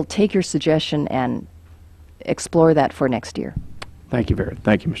will take your suggestion and explore that for next year. Thank you,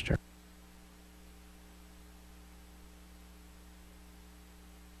 Mr. Chair.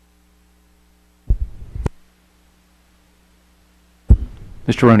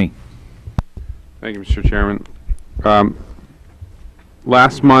 Mr. Rooney. Thank you, Mr. Chairman.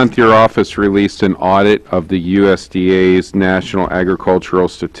 Last month, your office released an audit of the USDA's National Agricultural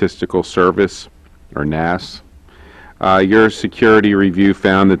Statistical Service, or NASS. Your security review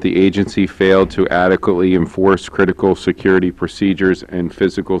found that the agency failed to adequately enforce critical security procedures and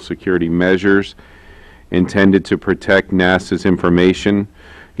physical security measures intended to protect NASS's information.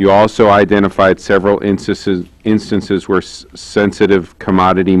 You also identified several instances where sensitive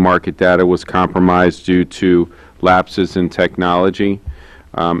commodity market data was compromised due to lapses in technology.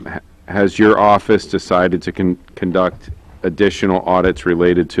 Has your office decided to conduct additional audits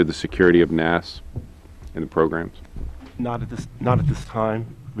related to the security of NAS and the programs? Not at this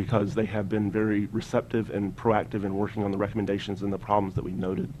time, because they have been very receptive and proactive in working on the recommendations and the problems that we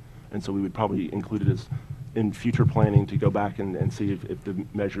noted. And so we would probably include it as in future planning to go back and see if the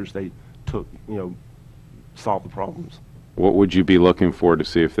measures they took, solve the problems. What would you be looking for to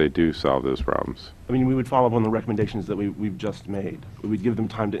see if they do solve those problems? I mean, we would follow up on the recommendations that we've just made. We would give them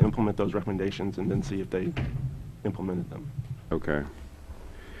time to implement those recommendations and then see if they implemented them. Okay.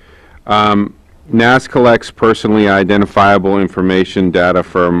 NAS collects personally identifiable information data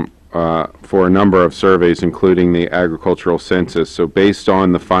from for a number of surveys, including the agricultural census. So based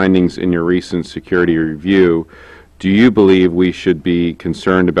on the findings in your recent security review, do you believe we should be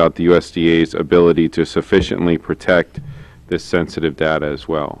concerned about the USDA's ability to sufficiently protect this sensitive data as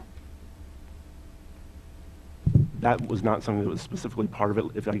well? That was not something that was specifically part of it.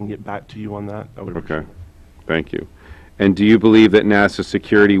 If I can get back to you on that, I would appreciate Okay. it. Thank you. And do you believe that NASA's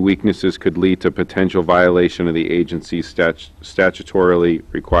security weaknesses could lead to potential violation of the agency's statutorily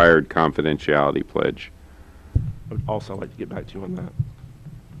required confidentiality pledge? I would also like to get back to you on that.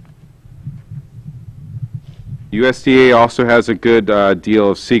 USDA also has a good deal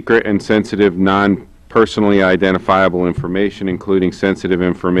of secret and sensitive non-personally identifiable information, including sensitive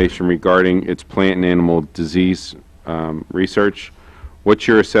information regarding its plant and animal disease research. What's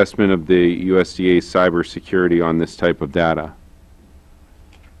your assessment of the USDA's cybersecurity on this type of data?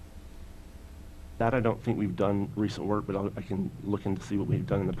 That I don't think we've done recent work, but I can look in to see what we've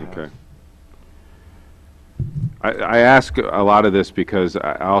done in the past. Okay. I ask a lot of this because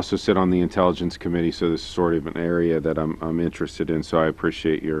I also sit on the Intelligence Committee, so this is sort of an area that I'm interested in, so I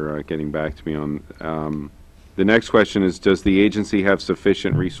appreciate your getting back to me on. The next question is, does the agency have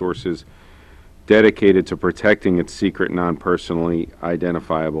sufficient resources dedicated to protecting its secret, non-personally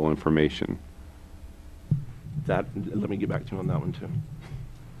identifiable information? Let me get back to you on that one, too.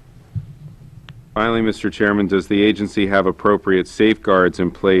 Finally, Mr. Chairman, does the agency have appropriate safeguards in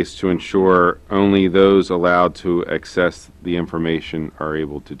place to ensure only those allowed to access the information are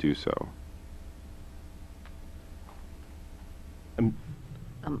able to do so?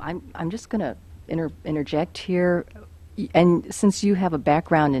 I'm just going to interject here. And since you have a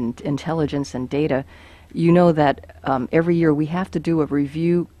background in intelligence and data, you know that every year we have to do a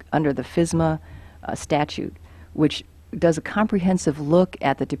review under the FSMA statute, which does a comprehensive look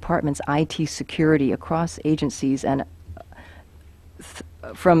at the department's IT security across agencies and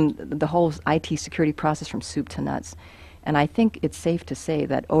from the whole IT security process from soup to nuts. And I think it's safe to say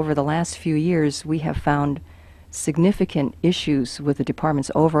that over the last few years, we have found significant issues with the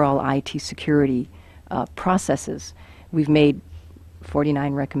department's overall IT security processes. We've made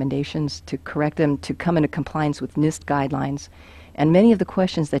 49 recommendations to correct them, to come into compliance with NIST guidelines. And many of the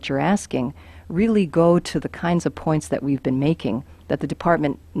questions that you're asking really go to the kinds of points that we've been making, that the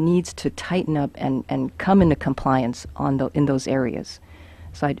department needs to tighten up and come into compliance in those areas.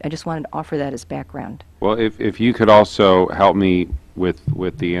 So I just wanted to offer that as background. Well, if you could also help me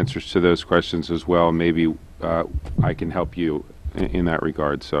with the answers to those questions as well, maybe I can help you in that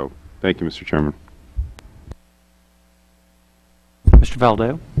regard. So thank you, Mr. Chairman. Mr.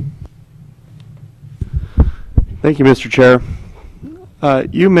 Valdeo. Thank you, Mr. Chair.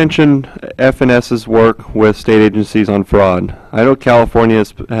 You mentioned FNS's work with state agencies on fraud. I know California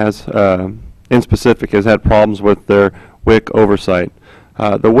has in specific, has had problems with their WIC oversight.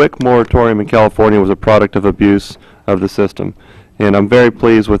 The WIC moratorium in California was a product of abuse of the system, and I'm very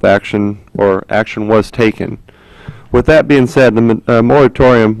pleased with action was taken. With that being said, the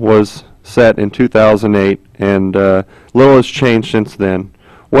moratorium was set in 2008, and little has changed since then.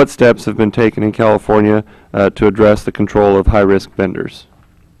 What steps have been taken in California to address the control of high-risk vendors?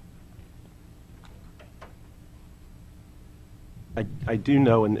 I do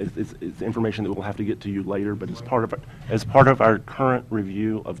know, and it's information that we'll have to get to you later, but as part of our current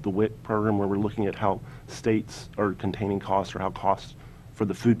review of the WIC program, where we're looking at how states are containing costs or how costs for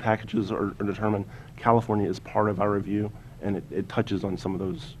the food packages are determined, California is part of our review, and it touches on some of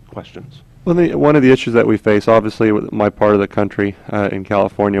those questions. Well, one of the issues that we face, obviously, with my part of the country in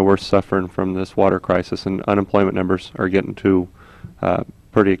California, we're suffering from this water crisis, and unemployment numbers are getting to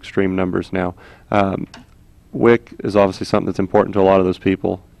pretty extreme numbers now. WIC is obviously something that's important to a lot of those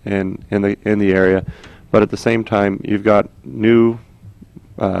people in the area, but at the same time, you've got new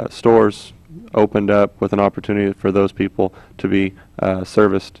stores opened up with an opportunity for those people to be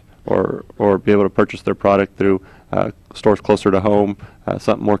serviced or be able to purchase their product through stores closer to home,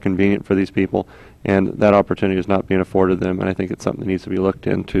 something more convenient for these people, and that opportunity is not being afforded them, and I think it's something that needs to be looked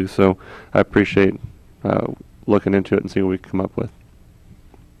into. So I appreciate looking into it and seeing what we can come up with.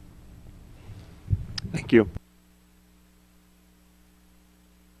 Thank you.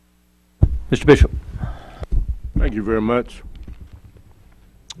 Mr. Bishop. Thank you very much.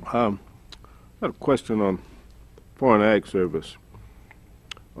 I have a question on Foreign Ag Service.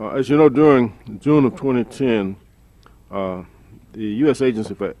 As you know, during June of 2010, the U.S.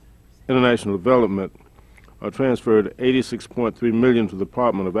 Agency for International Development transferred $86.3 million to the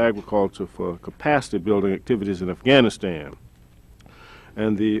Department of Agriculture for capacity building activities in Afghanistan.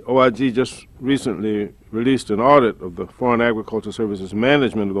 And the OIG just recently released an audit of the Foreign Agriculture Service's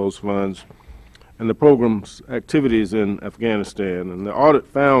management of those funds and the program's activities in Afghanistan. And the audit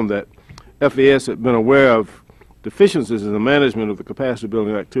found that FAS had been aware of deficiencies in the management of the capacity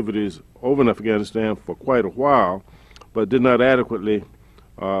building activities over in Afghanistan for quite a while, but did not adequately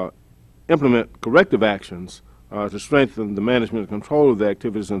implement corrective actions to strengthen the management and control of the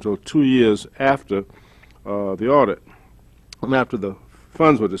activities until 2 years after the audit, after the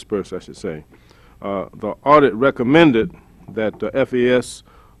funds were dispersed, I should say. The audit recommended that FAS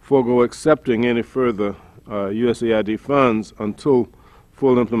forego accepting any further USAID funds until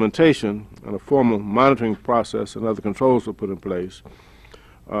full implementation and a formal monitoring process and other controls were put in place.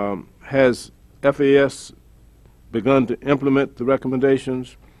 Has FAS begun to implement the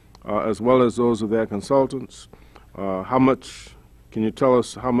recommendations as well as those of their consultants? How much, can you tell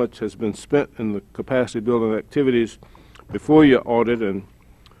us how much has been spent in the capacity building activities before your audit, and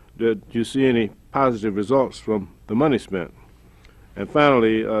did you see any positive results from the money spent? And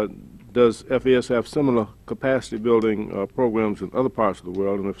finally, does FAS have similar capacity building programs in other parts of the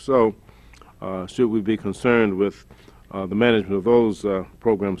world, and if so, should we be concerned with the management of those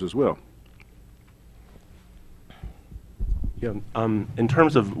programs as well? Yeah, in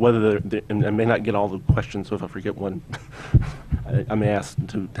terms of whether and I may not get all the questions, so if I forget one, I may ask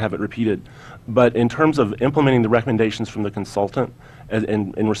to have it repeated. But in terms of implementing the recommendations from the consultant,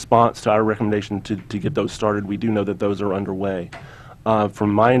 in response to our recommendation to get those started, we do know that those are underway.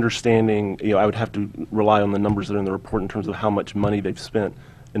 From my understanding, I would have to rely on the numbers that are in the report in terms of how much money they've spent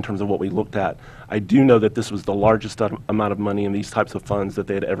in terms of what we looked at. I do know that this was the largest amount of money in these types of funds that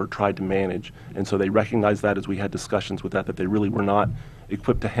they had ever tried to manage, and so they recognized that as we had discussions with that they really were not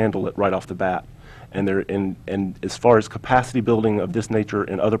equipped to handle it right off the bat. And as far as capacity building of this nature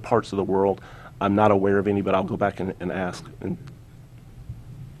in other parts of the world, I'm not aware of any, but I'll go back and ask. Let me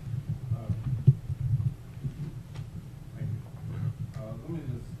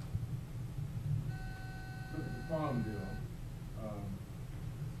just look at the Farm Bill,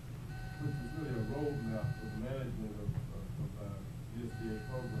 which is really a roadmap for the management of USDA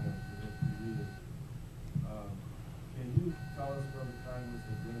programs for the next few years. Can you tell us whether Congress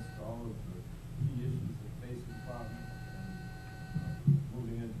addressed all of the key issues that face the department and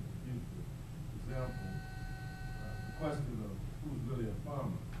moving into the future? For example, the question of who's really a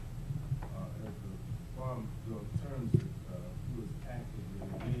farmer, as the Farm Bill terms it, who is actively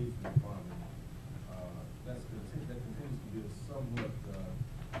engaged in farming. That continues to be a somewhat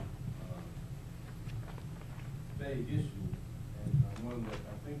vague issue, and one that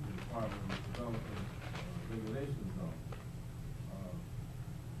I think the department is developing regulations on.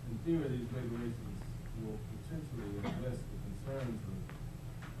 In theory, these regulations will potentially address the concerns of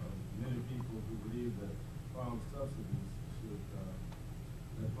many people who believe that farm subsidies should,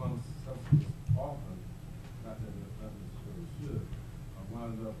 that farm subsidies often, not necessarily should,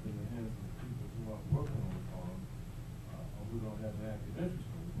 wind up in the hands of people who aren't working on the farm or who don't have an active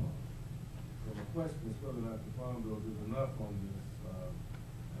interest on the farm. So the question is whether or not the Farm Bill did enough on this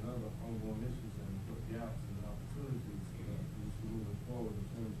and other ongoing issues, and what gaps and opportunities we should move forward in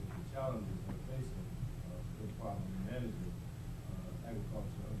terms of the challenges that are facing the department in managing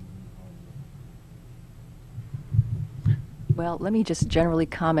agriculture under the Farm Bill. Well, let me just generally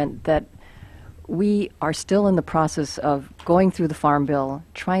comment that we are still in the process of going through the Farm Bill,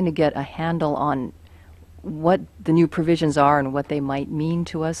 trying to get a handle on what the new provisions are and what they might mean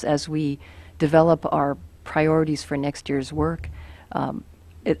to us as we develop our priorities for next year's work.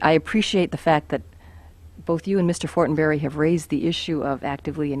 I appreciate the fact that both you and Mr. Fortenberry have raised the issue of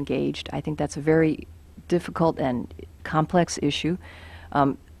actively engaged. I think that's a very difficult and complex issue.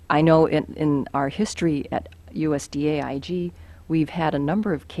 I know in our history at USDA IG, we've had a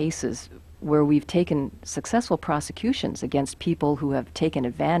number of cases where we've taken successful prosecutions against people who have taken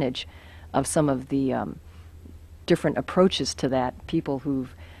advantage of some of the different approaches to that, people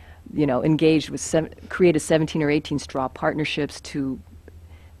who've engaged with created 17 or 18 straw partnerships to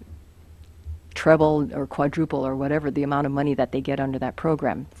treble or quadruple or whatever the amount of money that they get under that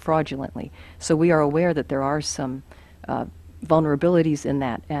program fraudulently. So we are aware that there are some vulnerabilities in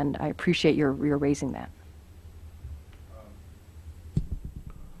that, and I appreciate your raising that.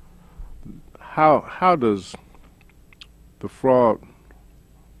 How does the fraud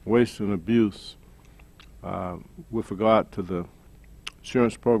waste and abuse with regard to the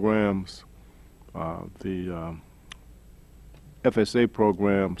insurance programs, the FSA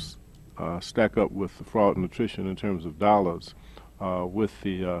programs stack up with the fraud and nutrition in terms of dollars with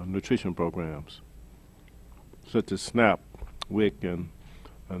the nutrition programs, such as SNAP, WIC,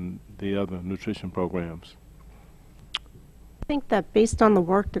 and the other nutrition programs? I think that based on the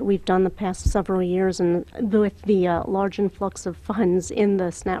work that we've done the past several years and with the large influx of funds in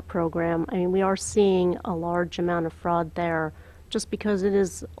the SNAP program, I mean, we are seeing a large amount of fraud there just because it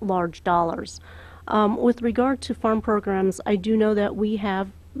is large dollars. With regard to farm programs, I do know that we have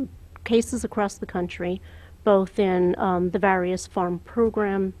cases across the country, both in the various farm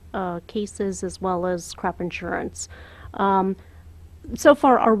program cases as well as crop insurance. So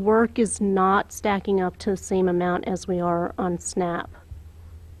far, our work is not stacking up to the same amount as we are on SNAP.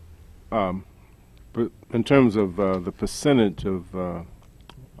 But in terms of the percentage of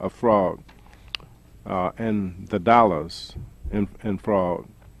fraud and the dollars in fraud,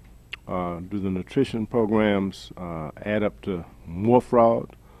 do the nutrition programs add up to more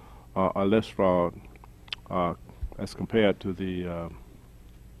fraud or less fraud as compared to the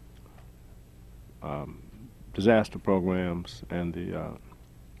disaster programs and the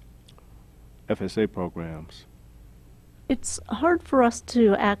FSA programs? It's hard for us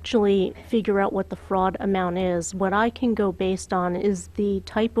to actually figure out what the fraud amount is. What I can go based on is the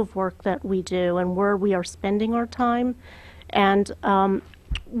type of work that we do and where we are spending our time. And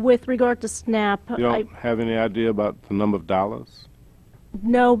with regard to SNAP, You don't have any idea about the number of dollars?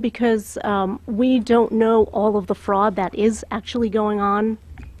 No, because we don't know all of the fraud that is actually going on.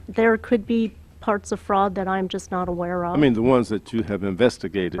 There could be parts of fraud that I'm just not aware of. I mean the ones that you have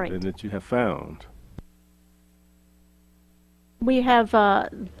investigated Right. and that you have found. We have,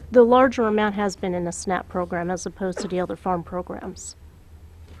 the larger amount has been in the SNAP program as opposed to the other farm programs.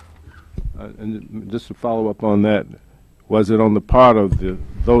 And just to follow up on that, was it on the part of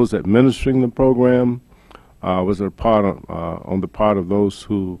those administering the program? Was it on the part of those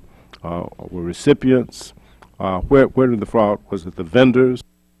who were recipients? Where did the fraud? Was it the vendors?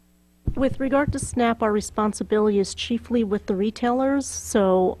 With regard to SNAP, our responsibility is chiefly with the retailers,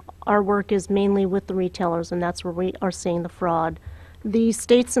 so our work is mainly with the retailers, and that's where we are seeing the fraud. The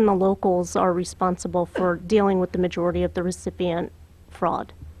states and the locals are responsible for dealing with the majority of the recipient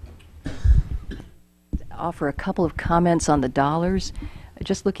fraud. Offer a couple of comments on the dollars.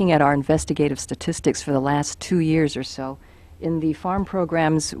 Just looking at our investigative statistics for the last 2 years or so, in the farm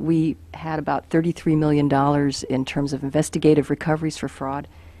programs, we had about $33 million in terms of investigative recoveries for fraud,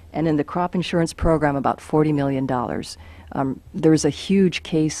 and in the crop insurance program, about $40 million. There was a huge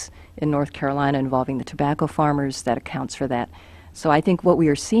case in North Carolina involving the tobacco farmers that accounts for that. So I think what we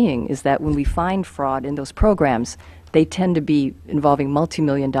are seeing is that when we find fraud in those programs, they tend to be involving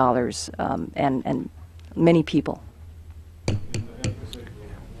multi-million dollars and many people.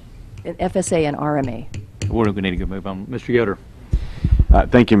 In FSA and RMA. We're going to need to move on. Mr. Yoder.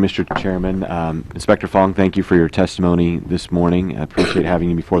 Thank you, Mr. Chairman. Inspector Fong, thank you for your testimony this morning. I appreciate having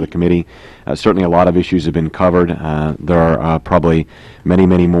you before the committee. Certainly a lot of issues have been covered. There are probably many,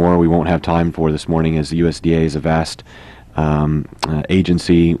 many more we won't have time for this morning, as the USDA is a vast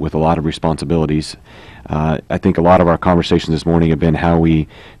agency with a lot of responsibilities. I think a lot of our conversations this morning have been how we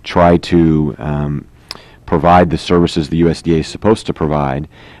try to provide the services the USDA is supposed to provide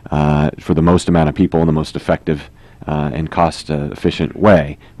for the most amount of people in the most effective and cost-efficient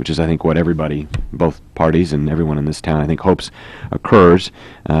way, which is, I think, what everybody, both parties and everyone in this town, I think, hopes occurs.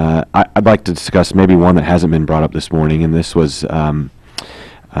 I'd like to discuss maybe one that hasn't been brought up this morning, and this was the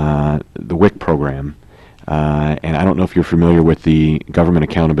WIC program. And I don't know if you're familiar with the Government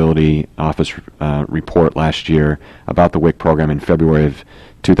Accountability Office report last year about the WIC program in February of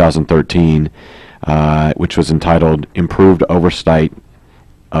 2013, which was entitled Improved Oversight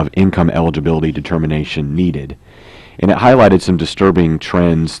of Income Eligibility Determination Needed. And it highlighted some disturbing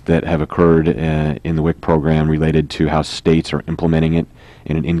trends that have occurred in the WIC program related to how states are implementing it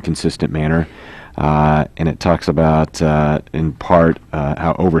in an inconsistent manner. And it talks about, in part,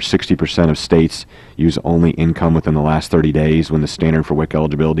 how over 60% of states use only income within the last 30 days when the standard for WIC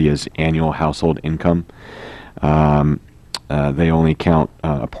eligibility is annual household income. They only count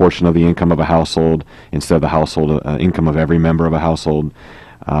a portion of the income of a household instead of the household income of every member of a household.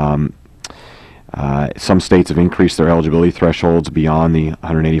 Some states have increased their eligibility thresholds beyond the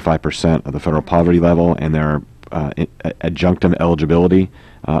 185% of the federal poverty level, and there are adjunctive eligibility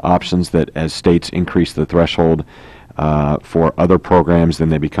options that as states increase the threshold for other programs, then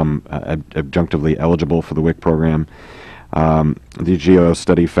they become adjunctively eligible for the WIC program. The GAO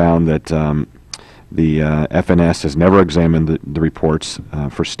study found that The FNS has never examined the reports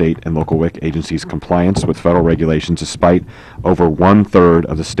for state and local WIC agencies' compliance with federal regulations, despite over 1/3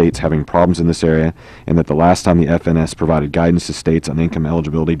 of the states having problems in this area, and that the last time the FNS provided guidance to states on income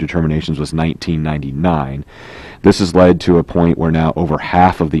eligibility determinations was 1999. This has led to a point where now over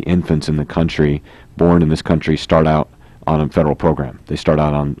half of the infants in the country, born in this country, start out on a federal program. They start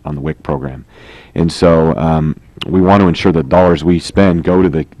out on the WIC program. And so we want to ensure that dollars we spend go to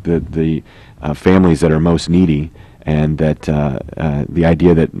the families that are most needy, and that the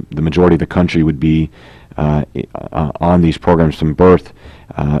idea that the majority of the country would be on these programs from birth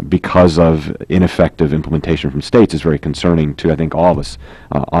because of ineffective implementation from states is very concerning to, I think, all of us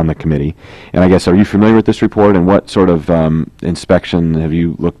on the committee. And I guess, are you familiar with this report, and what sort of inspection have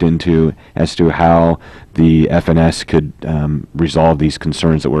you looked into as to how the FNS could resolve these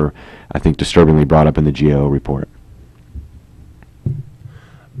concerns that were, I think, disturbingly brought up in the GAO report?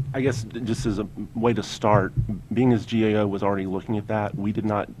 I guess just as a way to start, being as GAO was already looking at that, we did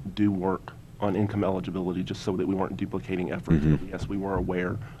not do work on income eligibility just so that we weren't duplicating efforts. But yes, we were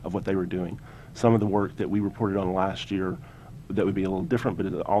aware of what they were doing. Some of the work that we reported on last year that would be a little different,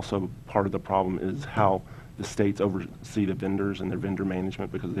 but also part of the problem is how the states oversee the vendors and their vendor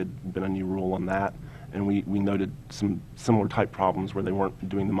management, because there had been a new rule on that. And we noted some similar type problems where they weren't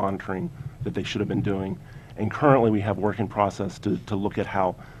doing the monitoring that they should have been doing. And currently we have work in process to look at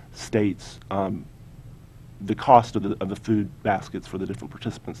how states, the cost of the food baskets for the different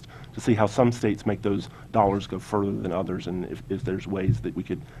participants, to see how some states make those dollars go further than others, and if there's ways that we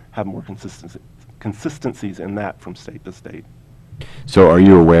could have more consistencies in that from state to state. So are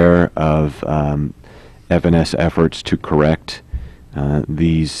you aware of FNS efforts to correct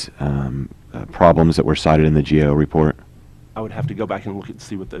these problems that were cited in the GAO report? I would have to go back and look at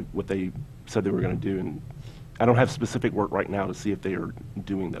see what they said they were going to do, and I don't have specific work right now to see if they are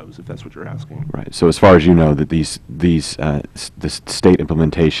doing those, if that's what you're asking. Right. So as far as you know, that this state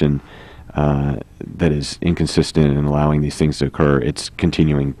implementation that is inconsistent in allowing these things to occur, it's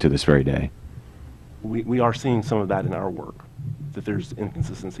continuing to this very day. We are seeing some of that in our work, that there's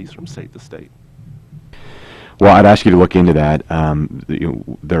inconsistencies from state to state. Well, I'd ask you to look into that.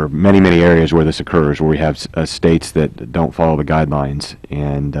 There are many, many areas where this occurs, where we have states that don't follow the guidelines,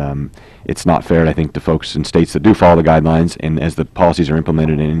 and it's not fair, I think, to folks in states that do follow the guidelines, and as the policies are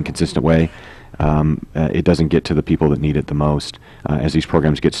implemented in an inconsistent way, it doesn't get to the people that need it the most as these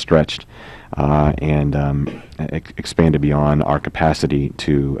programs get stretched and expanded beyond our capacity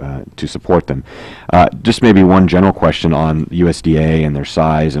to support them. Just maybe one general question on USDA and their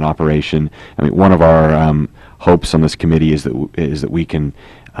size and operation. I mean, one of our hopes on this committee is that we can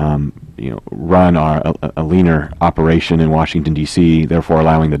run a leaner operation in Washington, D.C., therefore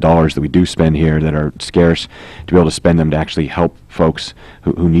allowing the dollars that we do spend here that are scarce to be able to spend them to actually help folks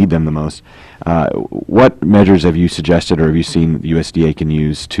who need them the most. What measures have you suggested or have you seen the USDA can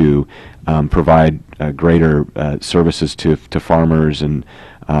use to provide greater services to farmers and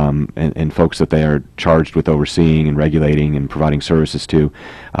folks that they are charged with overseeing and regulating and providing services to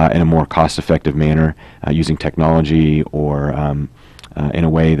in a more cost-effective manner, using technology or in a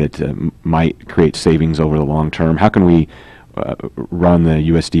way that might create savings over the long term? How can we run the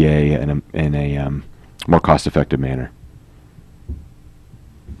USDA in a more cost-effective manner?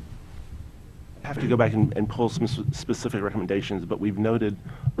 I have to go back and pull some specific recommendations, but we've noted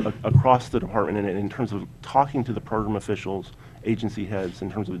across the department, and in terms of talking to the program officials, agency heads,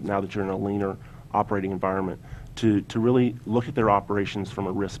 in terms of now that you're in a leaner operating environment, to really look at their operations from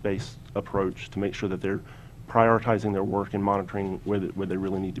a risk-based approach to make sure that they're prioritizing their work and monitoring where they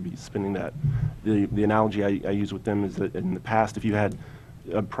really need to be spending that. The analogy I use with them is that in the past, if you had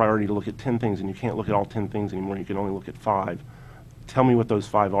a priority to look at 10 things and you can't look at all 10 things anymore, you can only look at 5. Tell me what those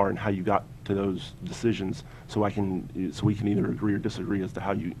 5 are and how you got to those decisions, so we can either agree or disagree as to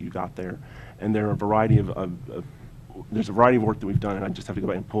how you got there. And there are a variety there's a variety of work that we've done, and I just have to go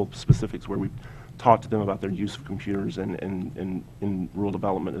back and pull specifics where we've talked to them about their use of computers and in rural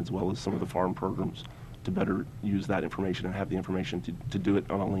development, as well as some of the farm programs, to better use that information and have the information to do it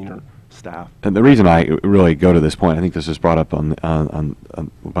on a leaner staff. And the reason I really go to this point, I think this was brought up on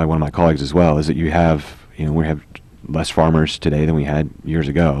by one of my colleagues as well, is that we have less farmers today than we had years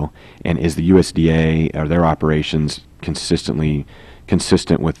ago, and is the USDA or their operations consistent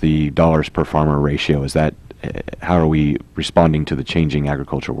with the dollars per farmer ratio? Is that how are we responding to the changing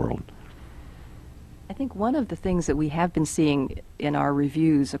agriculture world? I think one of the things that we have been seeing in our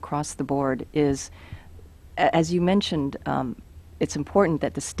reviews across the board is, as you mentioned, it's important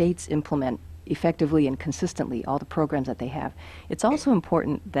that the states implement effectively and consistently all the programs that they have. It's also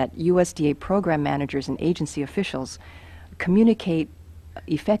important that USDA program managers and agency officials communicate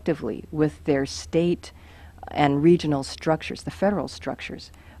effectively with their state and regional structures, the federal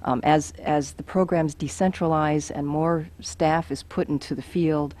structures. As the programs decentralize and more staff is put into the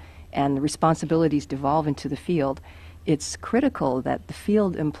field and the responsibilities devolve into the field, it's critical that the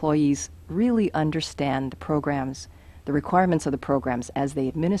field employees really understand the programs, the requirements of the programs as they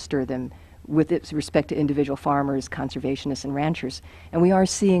administer them with respect to individual farmers, conservationists, and ranchers. And we are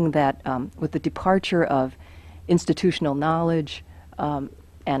seeing that with the departure of institutional knowledge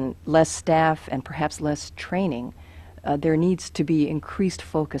and less staff and perhaps less training, there needs to be increased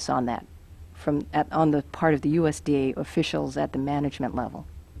focus on that on the part of the USDA officials at the management level.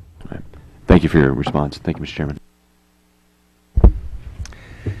 All right. Thank you for your response. Thank you, Mr. Chairman.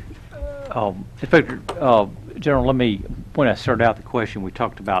 Inspector General, when I started out the question, we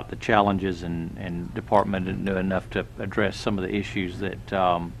talked about the challenges and department didn't do enough to address some of the issues that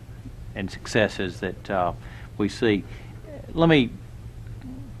and successes that we see. Let me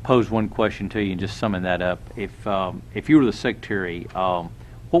pose one question to you and just summing that up. If you were the Secretary,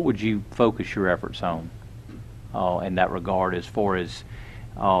 what would you focus your efforts on in that regard, as far as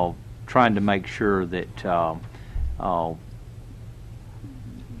trying to make sure that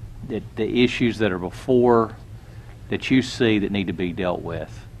that the issues that are before that you see that need to be dealt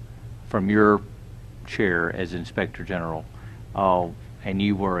with from your chair as Inspector General, and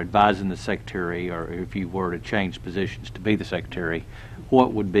you were advising the Secretary, or if you were to change positions to be the Secretary,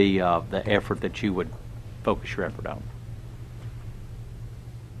 what would be the effort that you would focus your effort on?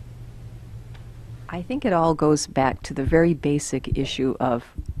 I think it all goes back to the very basic issue of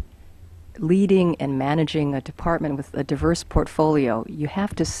leading and managing a department with a diverse portfolio. You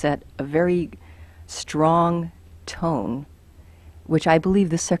have to set a very strong tone, which I believe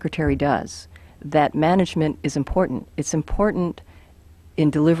this Secretary does, that management is important. It's important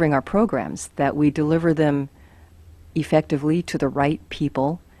in delivering our programs, that we deliver them effectively to the right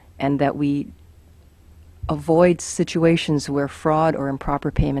people, and that we avoid situations where fraud or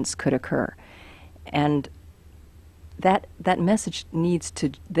improper payments could occur. And that message needs to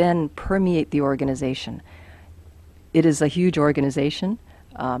then permeate the organization. It is a huge organization.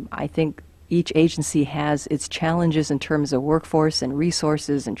 I think each agency has its challenges in terms of workforce and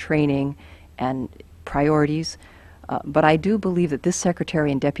resources and training and priorities. But I do believe that this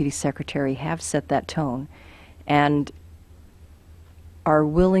Secretary and Deputy Secretary have set that tone and are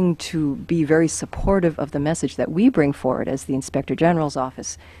willing to be very supportive of the message that we bring forward as the Inspector General's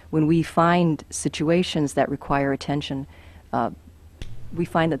office. When we find situations that require attention, we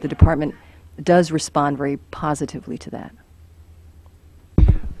find that the department does respond very positively to that.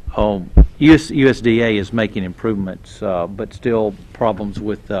 USDA is making improvements, but still problems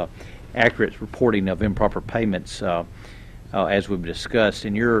with accurate reporting of improper payments, as we've discussed.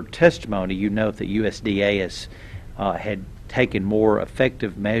 In your testimony, you note that USDA has had taken more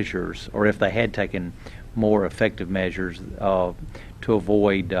effective measures, or if they had taken more effective measures to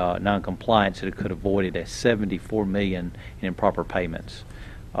avoid noncompliance, it could have avoided a $74 million in improper payments.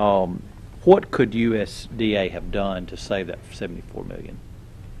 What could USDA have done to save that $74 million?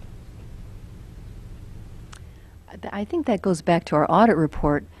 I think that goes back to our audit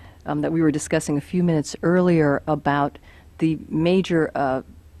report that we were discussing a few minutes earlier about the major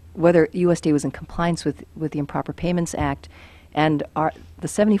whether USDA was in compliance with the Improper Payments Act, and the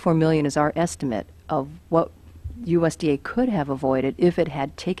 $74 million is our estimate of what USDA could have avoided if it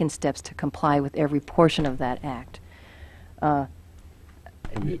had taken steps to comply with every portion of that act. I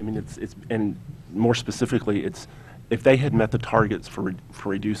mean, it's and more specifically, it's if they had met the targets for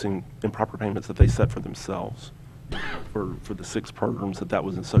reducing improper payments that they set for themselves for the 6 programs that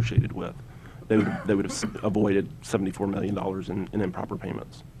was associated with, they would have avoided $74 million in improper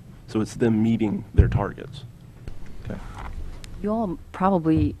payments. So it's them meeting their targets. Okay. You all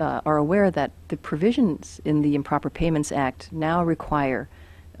probably are aware that the provisions in the Improper Payments Act now require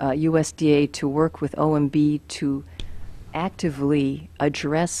USDA to work with OMB to actively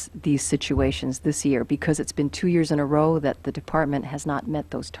address these situations this year, because it's been 2 years in a row that the department has not met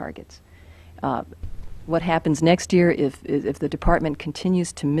those targets. What happens next year if the department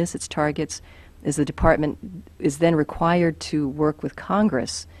continues to miss its targets is the department is then required to work with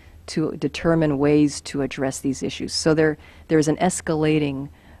Congress to determine ways to address these issues. So there is an escalating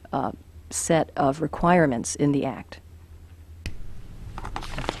set of requirements in the Act.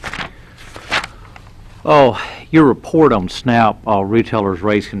 Your report on SNAP, retailers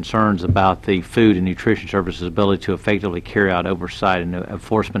raised concerns about the Food and Nutrition Services' ability to effectively carry out oversight and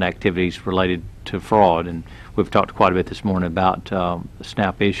enforcement activities related to fraud. And we've talked quite a bit this morning about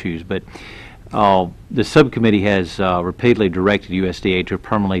SNAP issues. But the subcommittee has repeatedly directed USDA to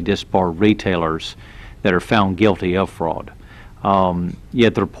permanently disbar retailers that are found guilty of fraud.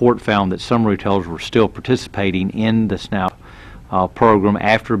 Yet the report found that some retailers were still participating in the SNAP program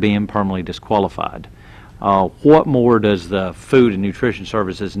after being permanently disqualified. What more does the Food and Nutrition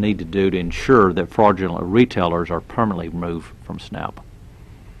Services need to do to ensure that fraudulent retailers are permanently removed from SNAP?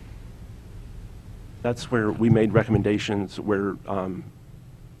 That's where we made recommendations where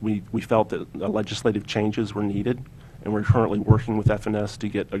we felt that legislative changes were needed, and we're currently working with FNS to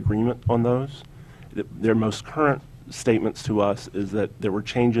get agreement on those. Their most current statements to us is that there were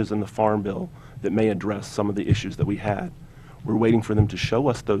changes in the Farm Bill that may address some of the issues that we had. We're waiting for them to show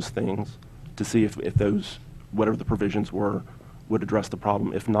us those things to see if those, whatever the provisions were, would address the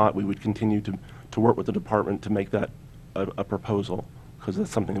problem. If not, we would continue to work with the department to make that a proposal, because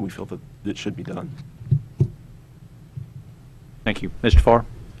that's something that we feel that should be done. Thank you. Mr. Farr?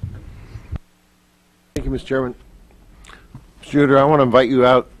 Thank you, Mr. Chairman. Mr. Juder, I want to invite you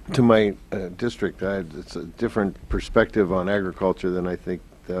out to my district. It's a different perspective on agriculture than I think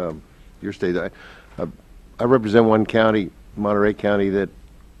your state. I represent one county, Monterey County, that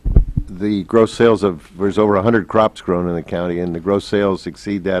the gross sales of, there's over 100 crops grown in the county, and the gross sales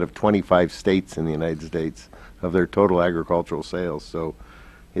exceed that of 25 states in the United States of their total agricultural sales. So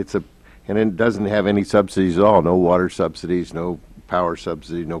it's and it doesn't have any subsidies at all, no water subsidies, no power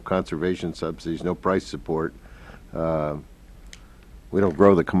subsidies, no conservation subsidies, no price support. We don't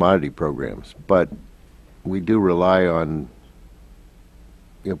grow the commodity programs, but we do rely on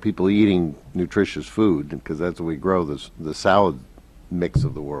people eating nutritious food, because that's what we grow, the salad mix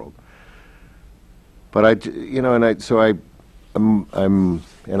of the world. But and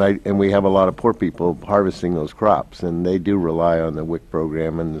we have a lot of poor people harvesting those crops, and they do rely on the WIC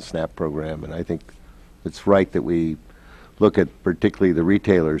program and the SNAP program, and I think it's right that we look at particularly the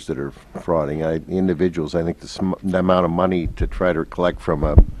retailers that are frauding. Individuals, I think the amount of money to try to collect from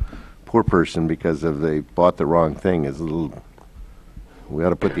a poor person because they bought the wrong thing is a little. We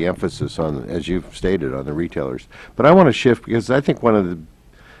ought to put the emphasis on, as you've stated, on the retailers. But I want to shift, because I think one of the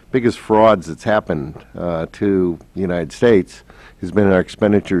biggest frauds that's happened to the United States has been our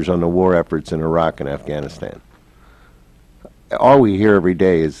expenditures on the war efforts in Iraq and Afghanistan. All we hear every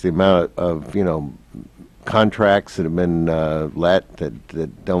day is the amount of contracts that have been let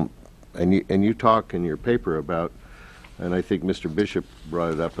that don't, and you talk in your paper about, and I think Mr. Bishop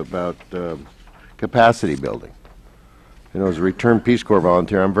brought it up, about capacity building. As a returned Peace Corps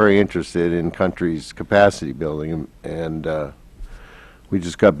volunteer, I'm very interested in countries' capacity building, and we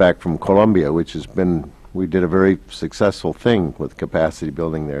just got back from Colombia, which has been, we did a very successful thing with capacity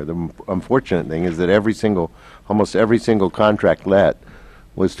building there. The unfortunate thing is that almost every single contract let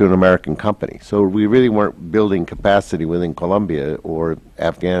was to an American company. So we really weren't building capacity within Colombia or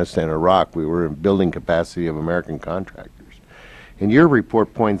Afghanistan or Iraq. We were building capacity of American contractors. And your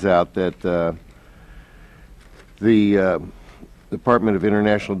report points out that the Department of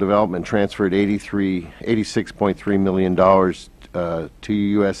International Development transferred $86.3 million to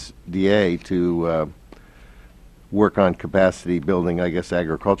USDA to work on capacity building, I guess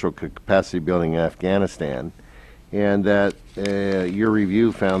agricultural capacity building in Afghanistan, and that your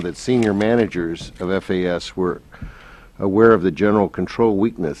review found that senior managers of FAS were aware of the general control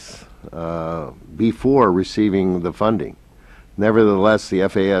weakness before receiving the funding. Nevertheless, the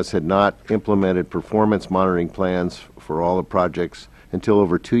FAS had not implemented performance monitoring plans for all the projects until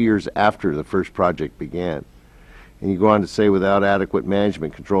over 2 years after the first project began. And you go on to say, without adequate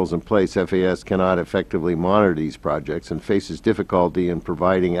management controls in place, FAS cannot effectively monitor these projects and faces difficulty in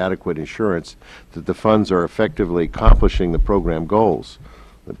providing adequate assurance that the funds are effectively accomplishing the program goals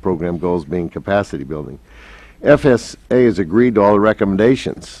being capacity building. FSA has agreed to all the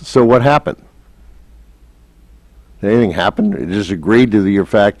recommendations. So what happened? Did anything happen? It just agreed to your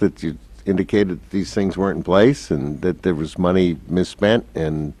fact that you indicated that these things weren't in place and that there was money misspent,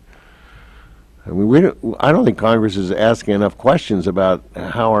 and I mean, I don't think Congress is asking enough questions about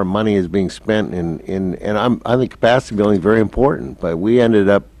how our money is being spent. I think capacity building is very important, but we ended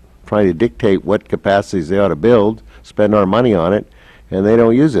up trying to dictate what capacities they ought to build, spend our money on it, and they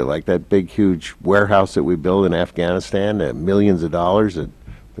don't use it. Like that big, huge warehouse that we built in Afghanistan, millions of dollars that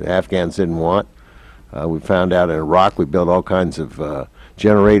the Afghans didn't want. We found out in Iraq we built all kinds of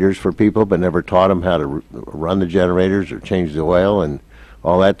generators for people, but never taught them how to run the generators or change the oil, and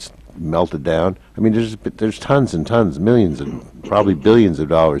all that's melted down. I mean, there's tons and tons, millions and probably billions of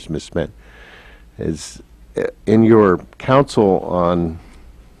dollars misspent. In your council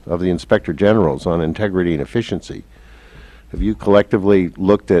of the Inspector Generals on integrity and efficiency, have you collectively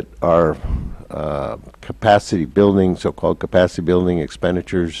looked at our capacity building, so-called capacity building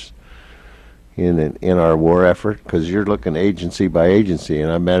expenditures in our war effort? Because you're looking agency by agency,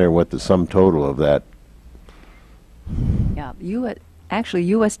 and I matter what the sum total of that Yeah, actually,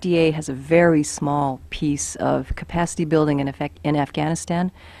 USDA has a very small piece of capacity building in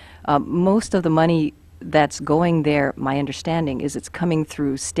Afghanistan. Most of the money that's going there, my understanding, is it's coming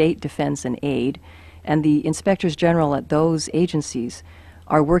through state defense and aid, and the inspectors general at those agencies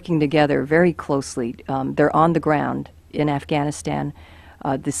are working together very closely. They're on the ground in Afghanistan.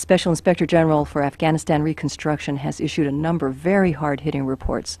 The Special Inspector General for Afghanistan Reconstruction has issued a number of very hard-hitting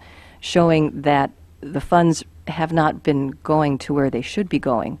reports showing that the funds have not been going to where they should be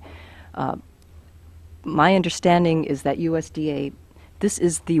going. My understanding is that USDA, this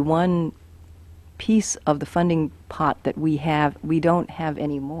is the one piece of the funding pot that we don't have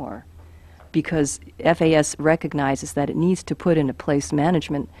anymore, because FAS recognizes that it needs to put into place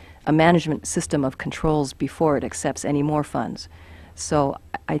a management system of controls before it accepts any more funds. So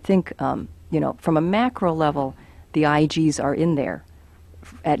I think, from a macro level, the IGs are in there.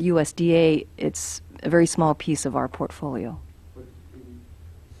 At USDA, it's a very small piece of our portfolio.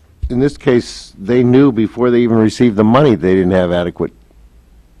 In this case, they knew before they even received the money they didn't have adequate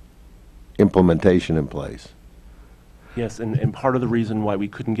implementation in place. Yes, and part of the reason why we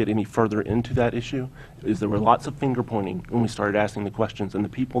couldn't get any further into that issue is there were lots of finger pointing when we started asking the questions, and the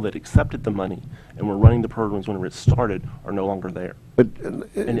people that accepted the money and were running the programs when it started are no longer there. But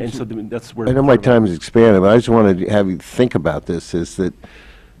and so that's where I know my time is expanded, but I just want to have you think about this, is that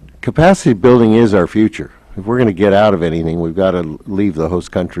capacity building is our future. If we're going to get out of anything, we've got to leave the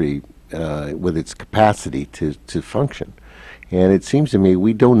host country with its capacity to function. And it seems to me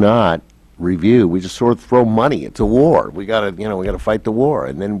we do not review. We just sort of throw money. It's a war. We got to fight the war,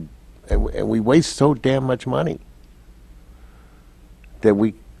 and we waste so damn much money that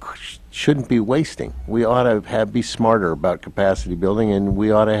we shouldn't be wasting. We ought to be smarter about capacity building, and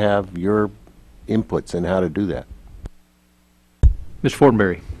we ought to have your inputs in how to do that. Ms.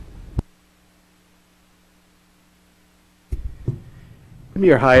 Fortenberry. Give me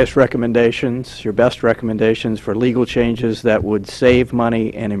your highest recommendations, your best recommendations for legal changes that would save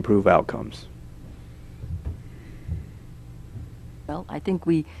money and improve outcomes. Well, I think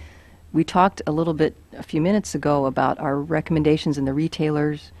we talked a little bit a few minutes ago about our recommendations in the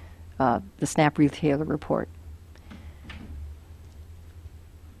retailers, the SNAP retailer report.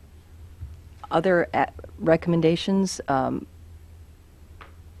 Other recommendations are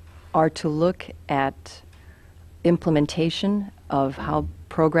to look at implementation of how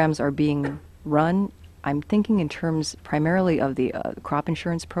programs are being run. I'm thinking in terms primarily of the crop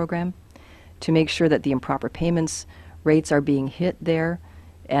insurance program, to make sure that the improper payments rates are being hit there,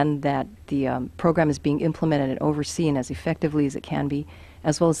 and that the program is being implemented and overseen as effectively as it can be,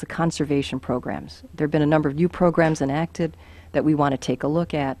 as well as the conservation programs. There have been a number of new programs enacted that we want to take a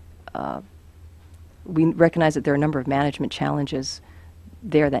look at. We recognize that there are a number of management challenges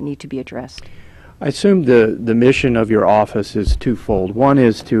there that need to be addressed. I assume the mission of your office is twofold. One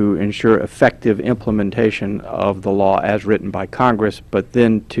is to ensure effective implementation of the law as written by Congress, but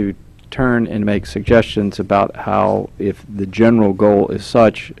then to turn and make suggestions about how, if the general goal is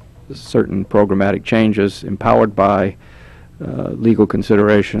such, certain programmatic changes empowered by legal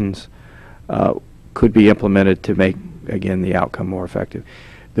considerations could be implemented to make, again, the outcome more effective.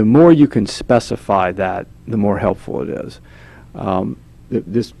 The more you can specify that, the more helpful it is.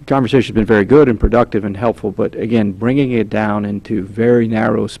 This conversation has been very good and productive and helpful, but again, bringing it down into very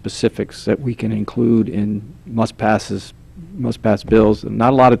narrow specifics that we can include in must-pass bills.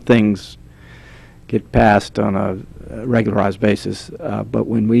 Not a lot of things get passed on a regularized basis, but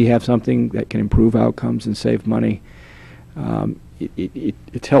when we have something that can improve outcomes and save money,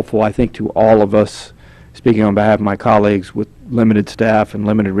 it's helpful, I think, to all of us, speaking on behalf of my colleagues with limited staff and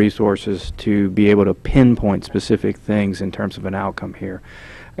limited resources, to be able to pinpoint specific things in terms of an outcome here.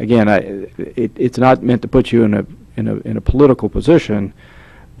 Again, it's not meant to put you in a political position,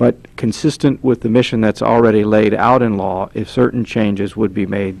 but consistent with the mission that's already laid out in law, if certain changes would be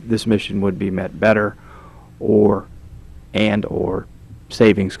made, this mission would be met better, or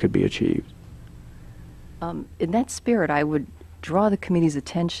savings could be achieved. In that spirit, I would draw the committee's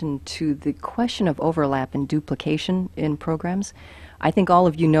attention to the question of overlap and duplication in programs. I think all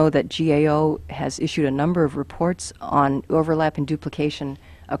of you know that GAO has issued a number of reports on overlap and duplication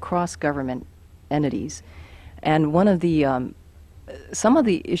across government entities. And one of the some of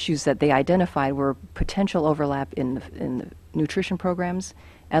the issues that they identified were potential overlap in the nutrition programs,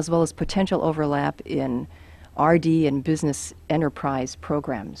 as well as potential overlap in RD and business enterprise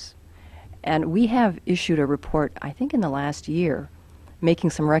programs. And we have issued a report, I think in the last year,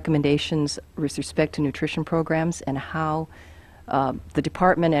 making some recommendations with respect to nutrition programs and how the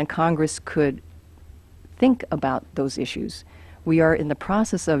department and Congress could think about those issues. We are in the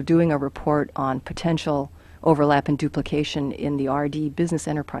process of doing a report on potential overlap and duplication in the RD business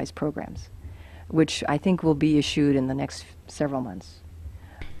enterprise programs, which I think will be issued in the next several months.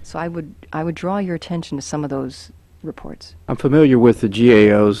 So I would draw your attention to some of those reports. I'm familiar with the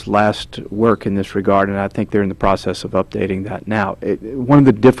GAO's last work in this regard, and I think they're in the process of updating that now. One of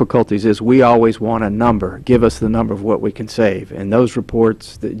the difficulties is we always want a number. Give us the number of what we can save. And those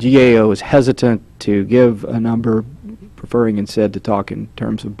reports, the GAO is hesitant to give a number, preferring instead to talk in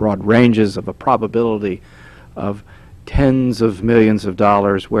terms of broad ranges of a probability of tens of millions of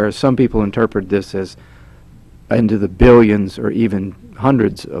dollars, whereas some people interpret this as into the billions or even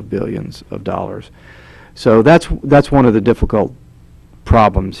hundreds of billions of dollars. So that's one of the difficult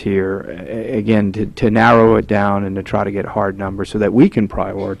problems here, again, to narrow it down and to try to get hard numbers so that we can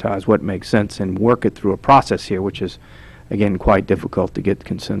prioritize what makes sense and work it through a process here, which is, again, quite difficult to get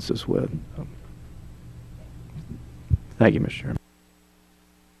consensus with. Thank you, Mr. Chairman.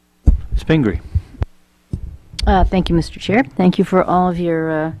 Ms. Pingree. Thank you, Mr. Chair. Thank you for all of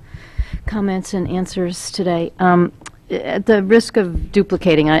your comments and answers today. At the risk of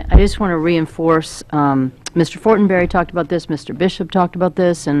duplicating, I just want to reinforce, Mr. Fortenberry talked about this, Mr. Bishop talked about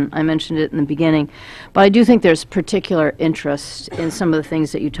this, and I mentioned it in the beginning, but I do think there's particular interest in some of the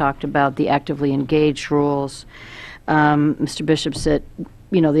things that you talked about, the actively engaged rules. Mr. Bishop said,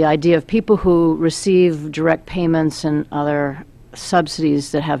 you know, the idea of people who receive direct payments and other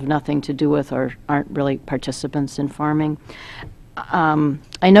subsidies that have nothing to do with or aren't really participants in farming.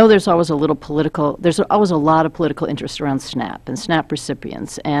 I know there's always a lot of political interest around SNAP and SNAP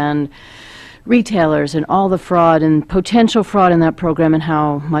recipients and retailers and all the fraud and potential fraud in that program and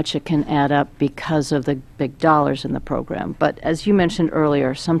how much it can add up because of the big dollars in the program. But as you mentioned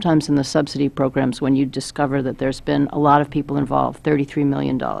earlier, sometimes in the subsidy programs when you discover that there's been a lot of people involved, $33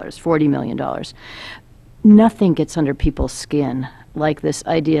 million, $40 million, nothing gets under people's skin like this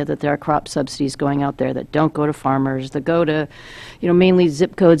idea that there are crop subsidies going out there that don't go to farmers, that go to, you know, mainly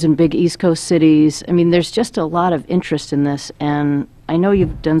zip codes in big East Coast cities. I mean, there's just a lot of interest in this, and I know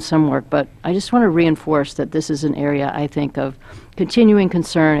you've done some work, but I just want to reinforce that this is an area, I think, of continuing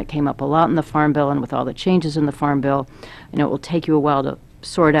concern. It came up a lot in the Farm Bill, and with all the changes in the Farm Bill, you know, it will take you a while to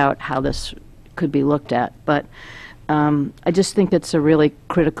sort out how this could be looked at. But I just think it's a really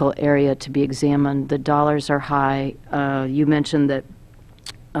critical area to be examined. The dollars are high. You mentioned that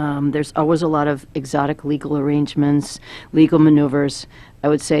there's always a lot of exotic legal arrangements, legal maneuvers. I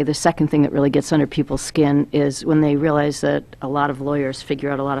would say the second thing that really gets under people's skin is when they realize that a lot of lawyers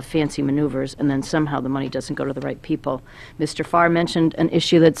figure out a lot of fancy maneuvers and then somehow the money doesn't go to the right people. Mr. Farr mentioned an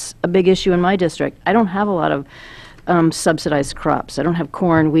issue that's a big issue in my district. I don't have a lot of subsidized crops. I don't have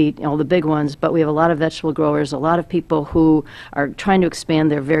corn, wheat, all the big ones, but we have a lot of vegetable growers, a lot of people who are trying to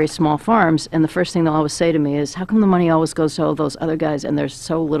expand their very small farms, and the first thing they'll always say to me is, how come the money always goes to all those other guys and there's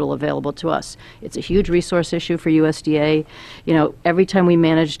so little available to us? It's a huge resource issue for USDA. You know, every time we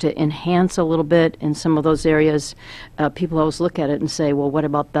manage to enhance a little bit in some of those areas, people always look at it and say, well, what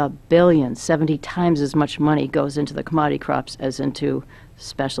about the billions? 70 times as much money goes into the commodity crops as into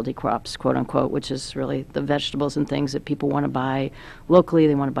specialty crops, quote unquote, which is really the vegetables and things that people want to buy locally,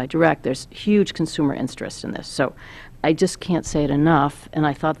 they want to buy direct. There's huge consumer interest in this. So I just can't say it enough. And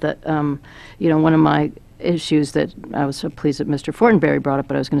I thought that, you know, one of my issues that I was so pleased that Mr. Fortenberry brought up,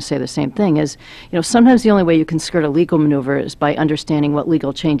 but I was going to say the same thing, is, you know, sometimes the only way you can skirt a legal maneuver is by understanding what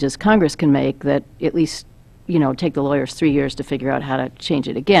legal changes Congress can make that at least, you know, take the lawyers 3 years to figure out how to change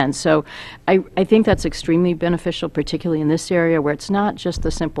it again. So I think that's extremely beneficial, particularly in this area where it's not just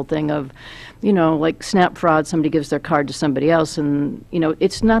the simple thing of, you know, like SNAP fraud, somebody gives their card to somebody else, and, you know,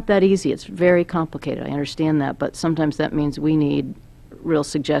 it's not that easy. It's very complicated. I understand that, but sometimes that means we need real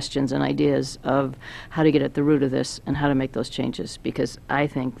suggestions and ideas of how to get at the root of this and how to make those changes, because I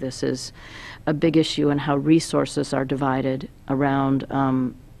think this is a big issue in how resources are divided around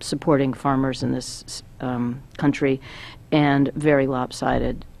supporting farmers in this country, and very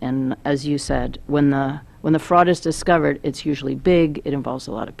lopsided. And as you said, when the fraud is discovered, it's usually big, it involves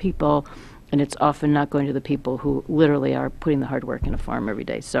a lot of people, and it's often not going to the people who literally are putting the hard work in a farm every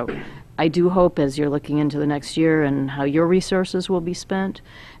day. So I do hope, as you're looking into the next year and how your resources will be spent,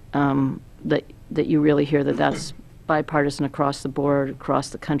 that you really hear that that's bipartisan across the board, across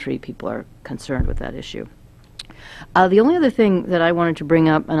the country. People are concerned with that issue. The only other thing that I wanted to bring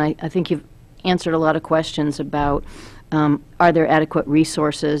up, and I think you've answered a lot of questions about, are there adequate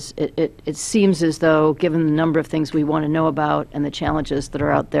resources? It seems as though, given the number of things we want to know about and the challenges that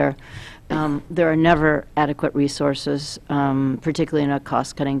are out there, there are never adequate resources, particularly in a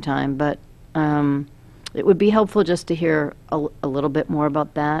cost-cutting time. But it would be helpful just to hear a little bit more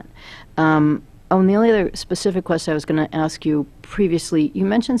about that. Oh, and the only other specific question I was going to ask you previously, you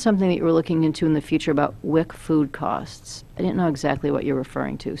mentioned something that you were looking into in the future about WIC food costs. I didn't know exactly what you're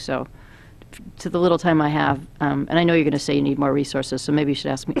referring to, so to the little time I have, and I know you're going to say you need more resources, so maybe you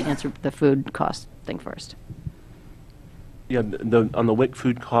should answer the food cost thing first. Yeah, on the WIC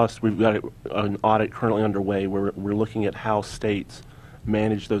food costs, we've got an audit currently underway where we're looking at how states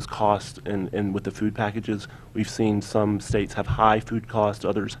manage those costs and with the food packages. We've seen some states have high food costs,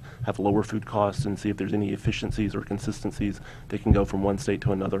 others have lower food costs, and see if there's any efficiencies or consistencies that can go from one state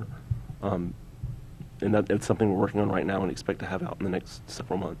to another. And that's something we're working on right now and expect to have out in the next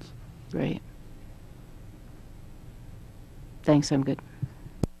several months. Great. Thanks, I'm good.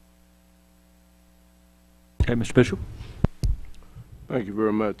 Okay, Mr. Bishop. Thank you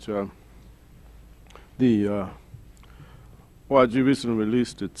very much. The OIG recently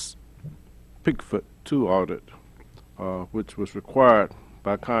released its Pickfoot 2 audit, which was required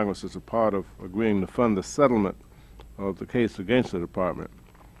by Congress as a part of agreeing to fund the settlement of the case against the department.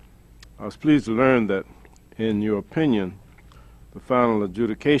 I was pleased to learn that, in your opinion, the final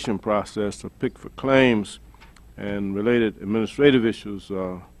adjudication process of Pickfoot claims and related administrative issues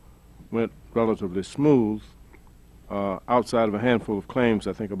went relatively smooth, outside of a handful of claims,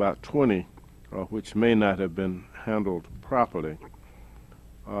 I think about 20, which may not have been handled properly.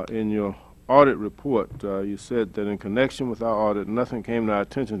 In your audit report, you said that in connection with our audit, nothing came to our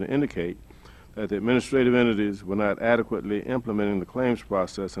attention to indicate that the administrative entities were not adequately implementing the claims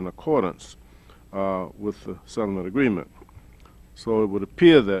process in accordance with the settlement agreement. So it would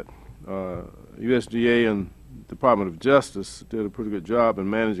appear that USDA and Department of Justice did a pretty good job in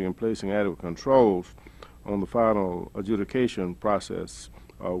managing and placing adequate controls on the final adjudication process.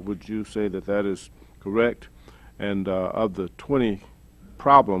 Would you say that that is correct? And of the 20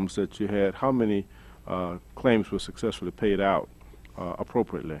 problems that you had, how many claims were successfully paid out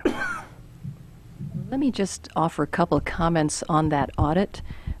appropriately? Let me just offer a couple of comments on that audit.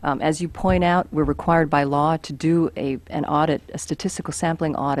 As you point out, we're required by law to do an audit, a statistical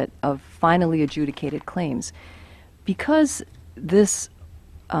sampling audit of finally adjudicated claims. Because this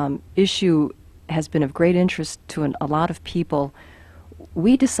issue has been of great interest to a lot of people,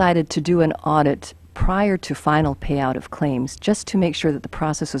 we decided to do an audit prior to final payout of claims, just to make sure that the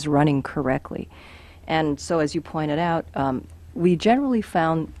process was running correctly. And so, as you pointed out, we generally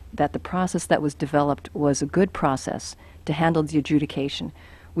found that the process that was developed was a good process to handle the adjudication.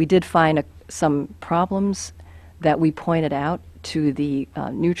 We did find some problems that we pointed out to the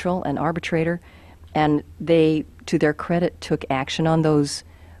neutral and arbitrator, and they, to their credit, took action on those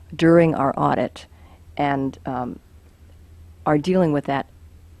during our audit and are dealing with that.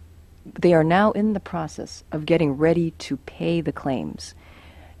 They are now in the process of getting ready to pay the claims,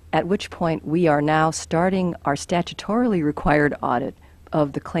 at which point we are now starting our statutorily required audit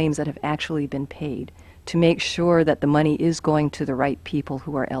of the claims that have actually been paid to make sure that the money is going to the right people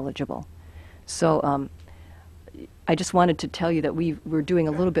who are eligible. So I just wanted to tell you that we're doing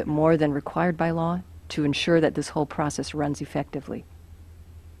a little bit more than required by law to ensure that this whole process runs effectively.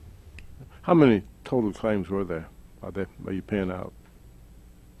 How many total claims were there? Are you paying out?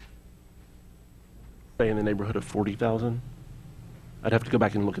 Say in the neighborhood of 40,000. I'd have to go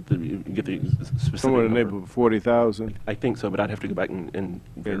back and look at get the specific Somewhere in the number. neighborhood of 40,000? I think so, but I'd have to go back and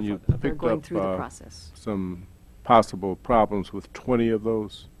verify And you that. They're picked going up through the process. some possible problems with 20 of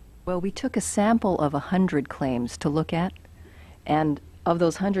those? Well, we took a sample of 100 claims to look at, and of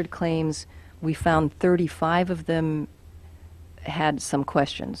those 100 claims, we found 35 of them had some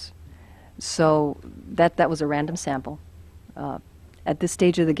questions. So that was a random sample. At this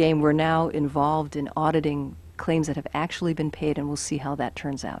stage of the game, we're now involved in auditing claims that have actually been paid, and we'll see how that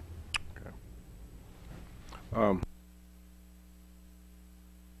turns out. Okay.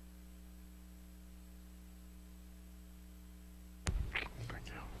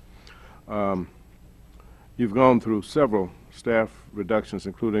 You've gone through several staff reductions,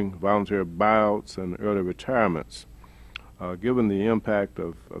 including voluntary buyouts and early retirements. Given the impact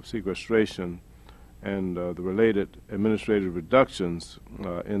of sequestration and the related administrative reductions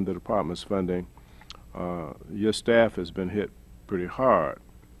in the department's funding, your staff has been hit pretty hard.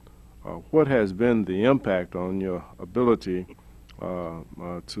 What has been the impact on your ability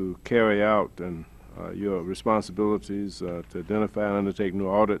to carry out your responsibilities to identify and undertake new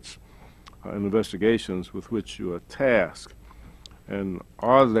audits and investigations with which you are tasked? And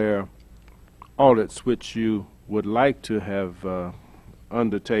are there audits which you would like to have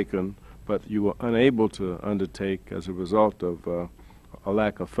undertaken but you were unable to undertake as a result of a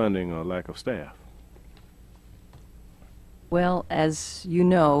lack of funding or lack of staff? Well, as you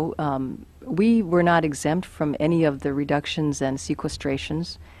know, we were not exempt from any of the reductions and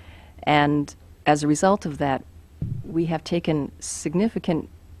sequestrations, and as a result of that, we have taken significant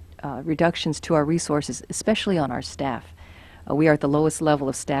reductions to our resources, especially on our staff. We are at the lowest level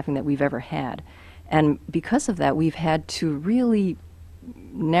of staffing that we've ever had. And because of that, we've had to really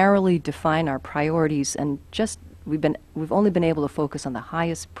narrowly define our priorities, and we've only been able to focus on the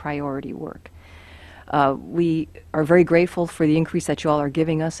highest priority work. We are very grateful for the increase that you all are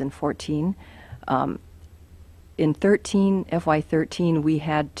giving us in 14. In FY13, we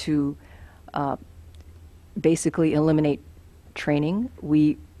had to basically eliminate training.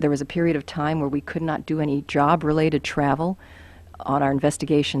 There was a period of time where we could not do any job-related travel on our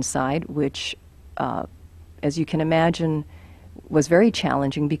investigation side, which, as you can imagine, was very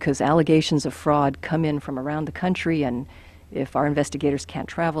challenging because allegations of fraud come in from around the country, and if our investigators can't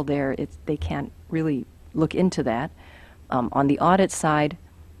travel there, they can't really look into that. On the audit side,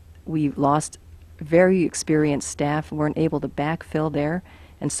 we lost very experienced staff, weren't able to backfill there,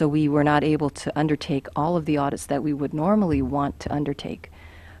 and so we were not able to undertake all of the audits that we would normally want to undertake.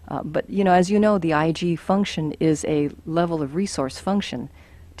 But, as you know, the IG function is a level of resource function.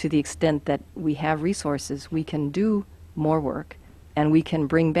 To the extent that we have resources, we can do more work, and we can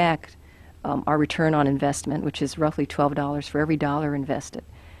bring back our return on investment, which is roughly $12 for every dollar invested.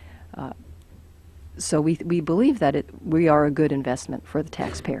 So we believe that we are a good investment for the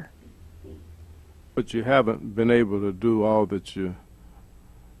taxpayer. But you haven't been able to do all that you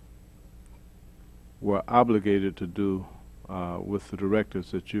were obligated to do with the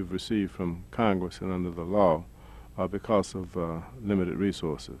directives that you've received from Congress and under the law because of limited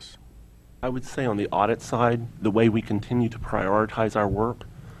resources. I would say on the audit side, the way we continue to prioritize our work,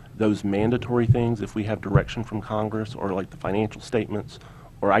 those mandatory things, if we have direction from Congress or like the financial statements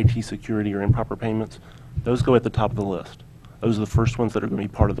or IT security or improper payments, those go at the top of the list. Those are the first ones that are going to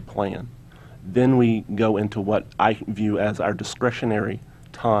be part of the plan. Then we go into what I view as our discretionary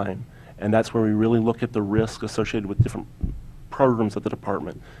time, and that's where we really look at the risk associated with different programs at the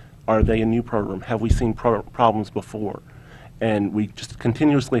department. Are they a new program? Have we seen problems before? And we just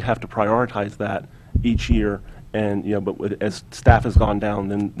continuously have to prioritize that each year. And but as staff has gone down,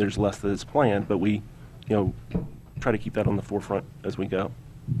 then there's less that is planned. But we, try to keep that on the forefront as we go.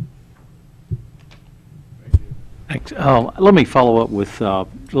 Thanks. Let me follow up with a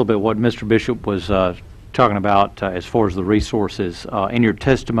little bit what Mr. Bishop was talking about as far as the resources. In your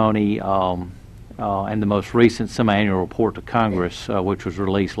testimony and the most recent semi-annual report to Congress, which was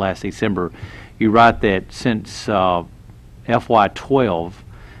released last December, you write that since FY12,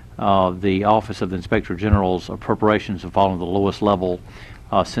 the Office of the Inspector General's appropriations have fallen to the lowest level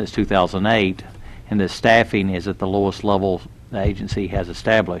since 2008, and the staffing is at the lowest level the agency has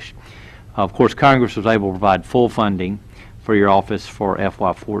established. Of course, Congress was able to provide full funding for your office for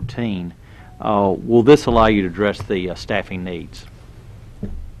FY14. Will this allow you to address the staffing needs?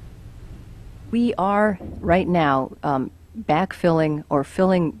 We are right now backfilling or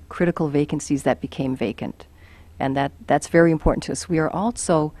filling critical vacancies that became vacant, and that's very important to us. We are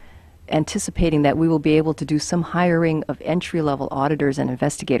also anticipating that we will be able to do some hiring of entry-level auditors and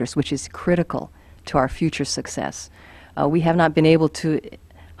investigators, which is critical to our future success. We have not been able to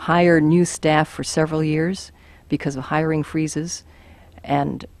hire new staff for several years because of hiring freezes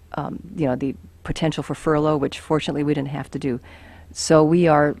and the potential for furlough, which fortunately we didn't have to do. So we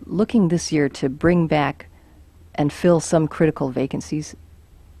are looking this year to bring back and fill some critical vacancies.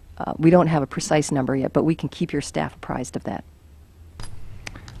 We don't have a precise number yet, but we can keep your staff apprised of that.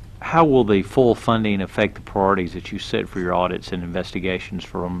 How will the full funding affect the priorities that you set for your audits and investigations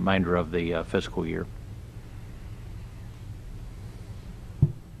for the remainder of the fiscal year?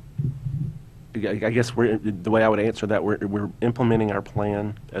 I guess the way I would answer that, we're implementing our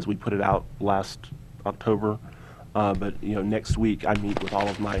plan as we put it out last October. But next week I meet with all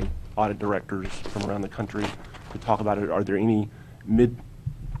of my audit directors from around the country to talk about it. Are there any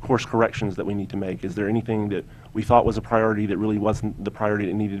mid-course corrections that we need to make? Is there anything that we thought was a priority that really wasn't the priority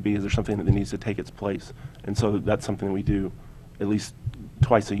it needed to be? Is there something that needs to take its place? And so that's something that we do at least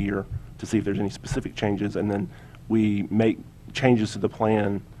twice a year to see if there's any specific changes, and then we make changes to the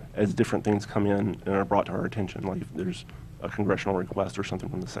plan as different things come in and are brought to our attention, like if there's a congressional request or something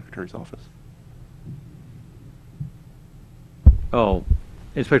from the Secretary's office. Oh,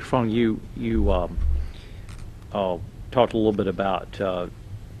 Inspector Fong, you talked a little bit about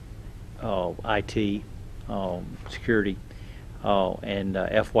IT, security, and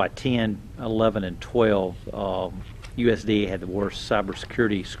FY10, 11, and 12, USDA had the worst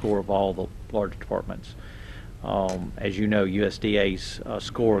cybersecurity score of all the large departments. As you know, USDA's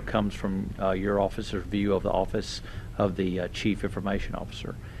score comes from your officer's view of the Office of the Chief Information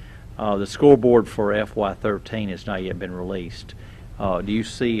Officer. The scoreboard for FY13 has not yet been released. Do you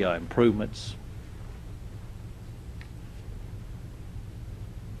see improvements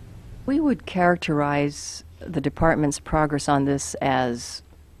We would characterize the department's progress on this as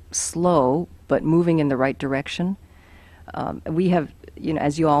slow, but moving in the right direction. We have,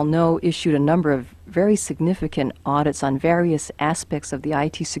 as you all know, issued a number of very significant audits on various aspects of the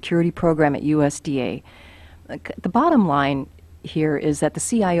IT security program at USDA. The bottom line here is that the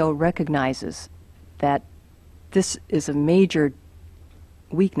CIO recognizes that this is a major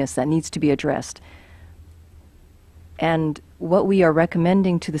weakness that needs to be addressed. And what we are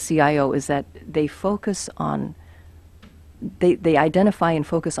recommending to the CIO is that they focus on, they identify and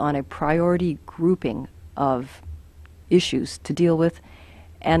focus on a priority grouping of issues to deal with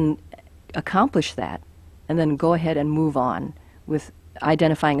and accomplish that, and then go ahead and move on with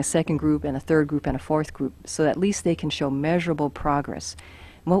identifying a second group and a third group and a fourth group, so at least they can show measurable progress.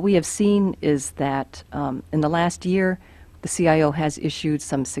 And what we have seen is that in the last year, the CIO has issued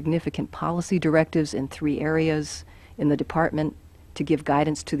some significant policy directives in 3 areas in the department to give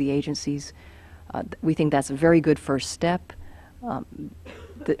guidance to the agencies. We think that's a very good first step.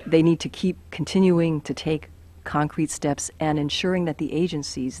 They need to keep continuing to take concrete steps and ensuring that the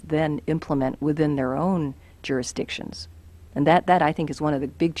agencies then implement within their own jurisdictions. And that I think, is one of the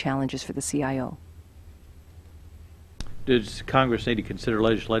big challenges for the CIO. Does Congress need to consider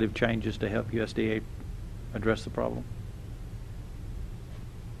legislative changes to help USDA address the problem?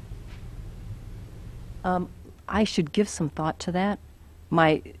 I should give some thought to that.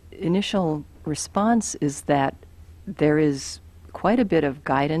 My initial response is that there is quite a bit of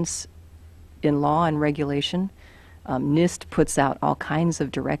guidance in law and regulation. NIST puts out all kinds of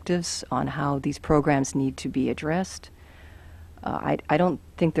directives on how these programs need to be addressed. I don't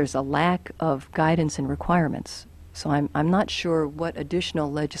think there's a lack of guidance and requirements, so I'm not sure what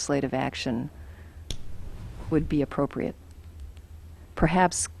additional legislative action would be appropriate.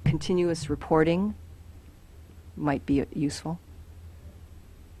 Perhaps continuous reporting might be useful.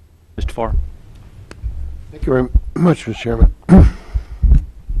 Mr. Farr. Thank you very much, Mr. Chairman.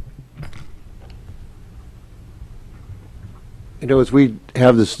 As we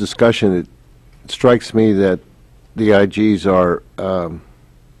have this discussion, it strikes me that the IGs are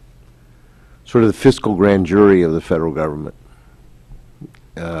sort of the fiscal grand jury of the federal government.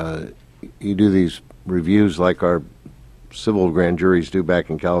 You do these reviews like our civil grand juries do back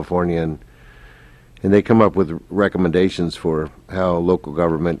in California, and they come up with recommendations for how local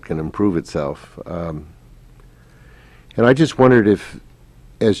government can improve itself. And I just wondered if,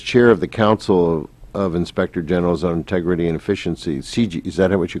 as chair of the Council of Inspector Generals on Integrity and Efficiency, CG, is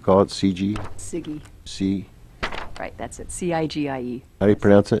that what you call it, CG? SIGI. C? Right, that's it, CIGIE. How do you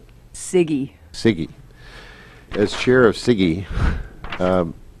pronounce it? SIGI. SIGI. As chair of SIGI,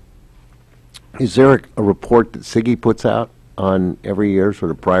 is there a report that SIGI puts out on every year,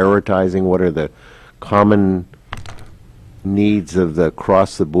 sort of prioritizing what are the common needs of the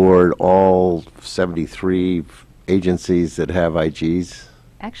across the board, all 73 agencies that have IGs?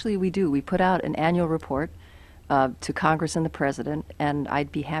 Actually, we do. We put out an annual report to Congress and the President, and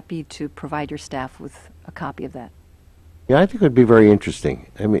I'd be happy to provide your staff with a copy of that. Yeah, I think it would be very interesting.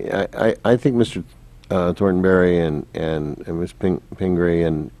 I mean, I think Mr. Thornberry and Ms. Pingree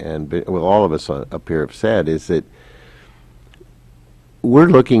and well, all of us up here have said is that we're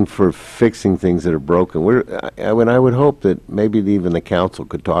looking for fixing things that are broken. I would hope that maybe even the council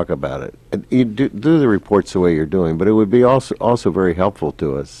could talk about it. You do the reports the way you're doing, but it would be also very helpful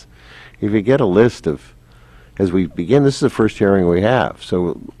to us if you get a list of, as we begin, this is the first hearing we have,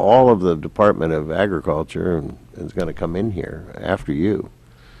 so all of the Department of Agriculture is going to come in here after you.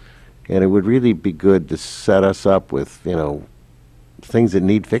 And it would really be good to set us up with, things that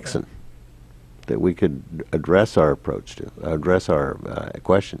need fixing, that we could address our approach to, address our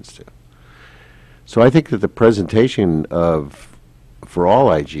questions to. So I think that the presentation for all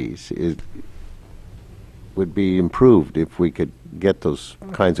IGs would be improved if we could get those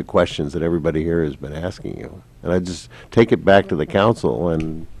kinds of questions that everybody here has been asking you. And I just take it back to the council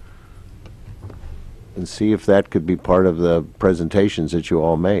and see if that could be part of the presentations that you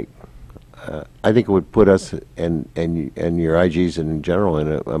all make. I think it would put us and your IGs in general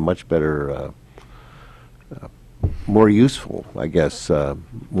in a much better, more useful, I guess,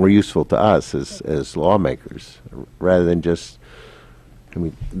 more useful to us as lawmakers, rather than just,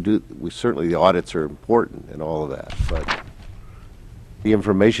 certainly the audits are important and all of that, but the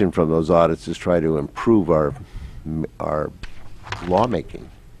information from those audits is try to improve our lawmaking.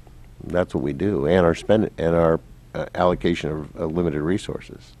 That's what we do, and our spending and our allocation of limited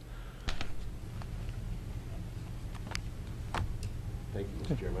resources. Thank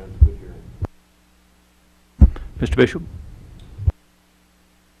you, Mr. Chairman. Good hearing. Mr. Bishop.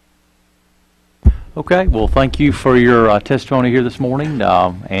 Okay, well, thank you for your testimony here this morning,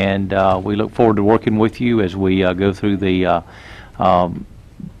 and we look forward to working with you as we go through the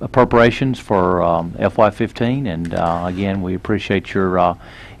appropriations for FY15. And again, we appreciate your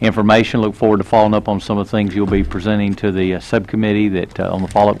information. Look forward to following up on some of the things you'll be presenting to the subcommittee that on the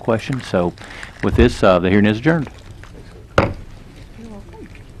follow-up questions. So with this, the hearing is adjourned.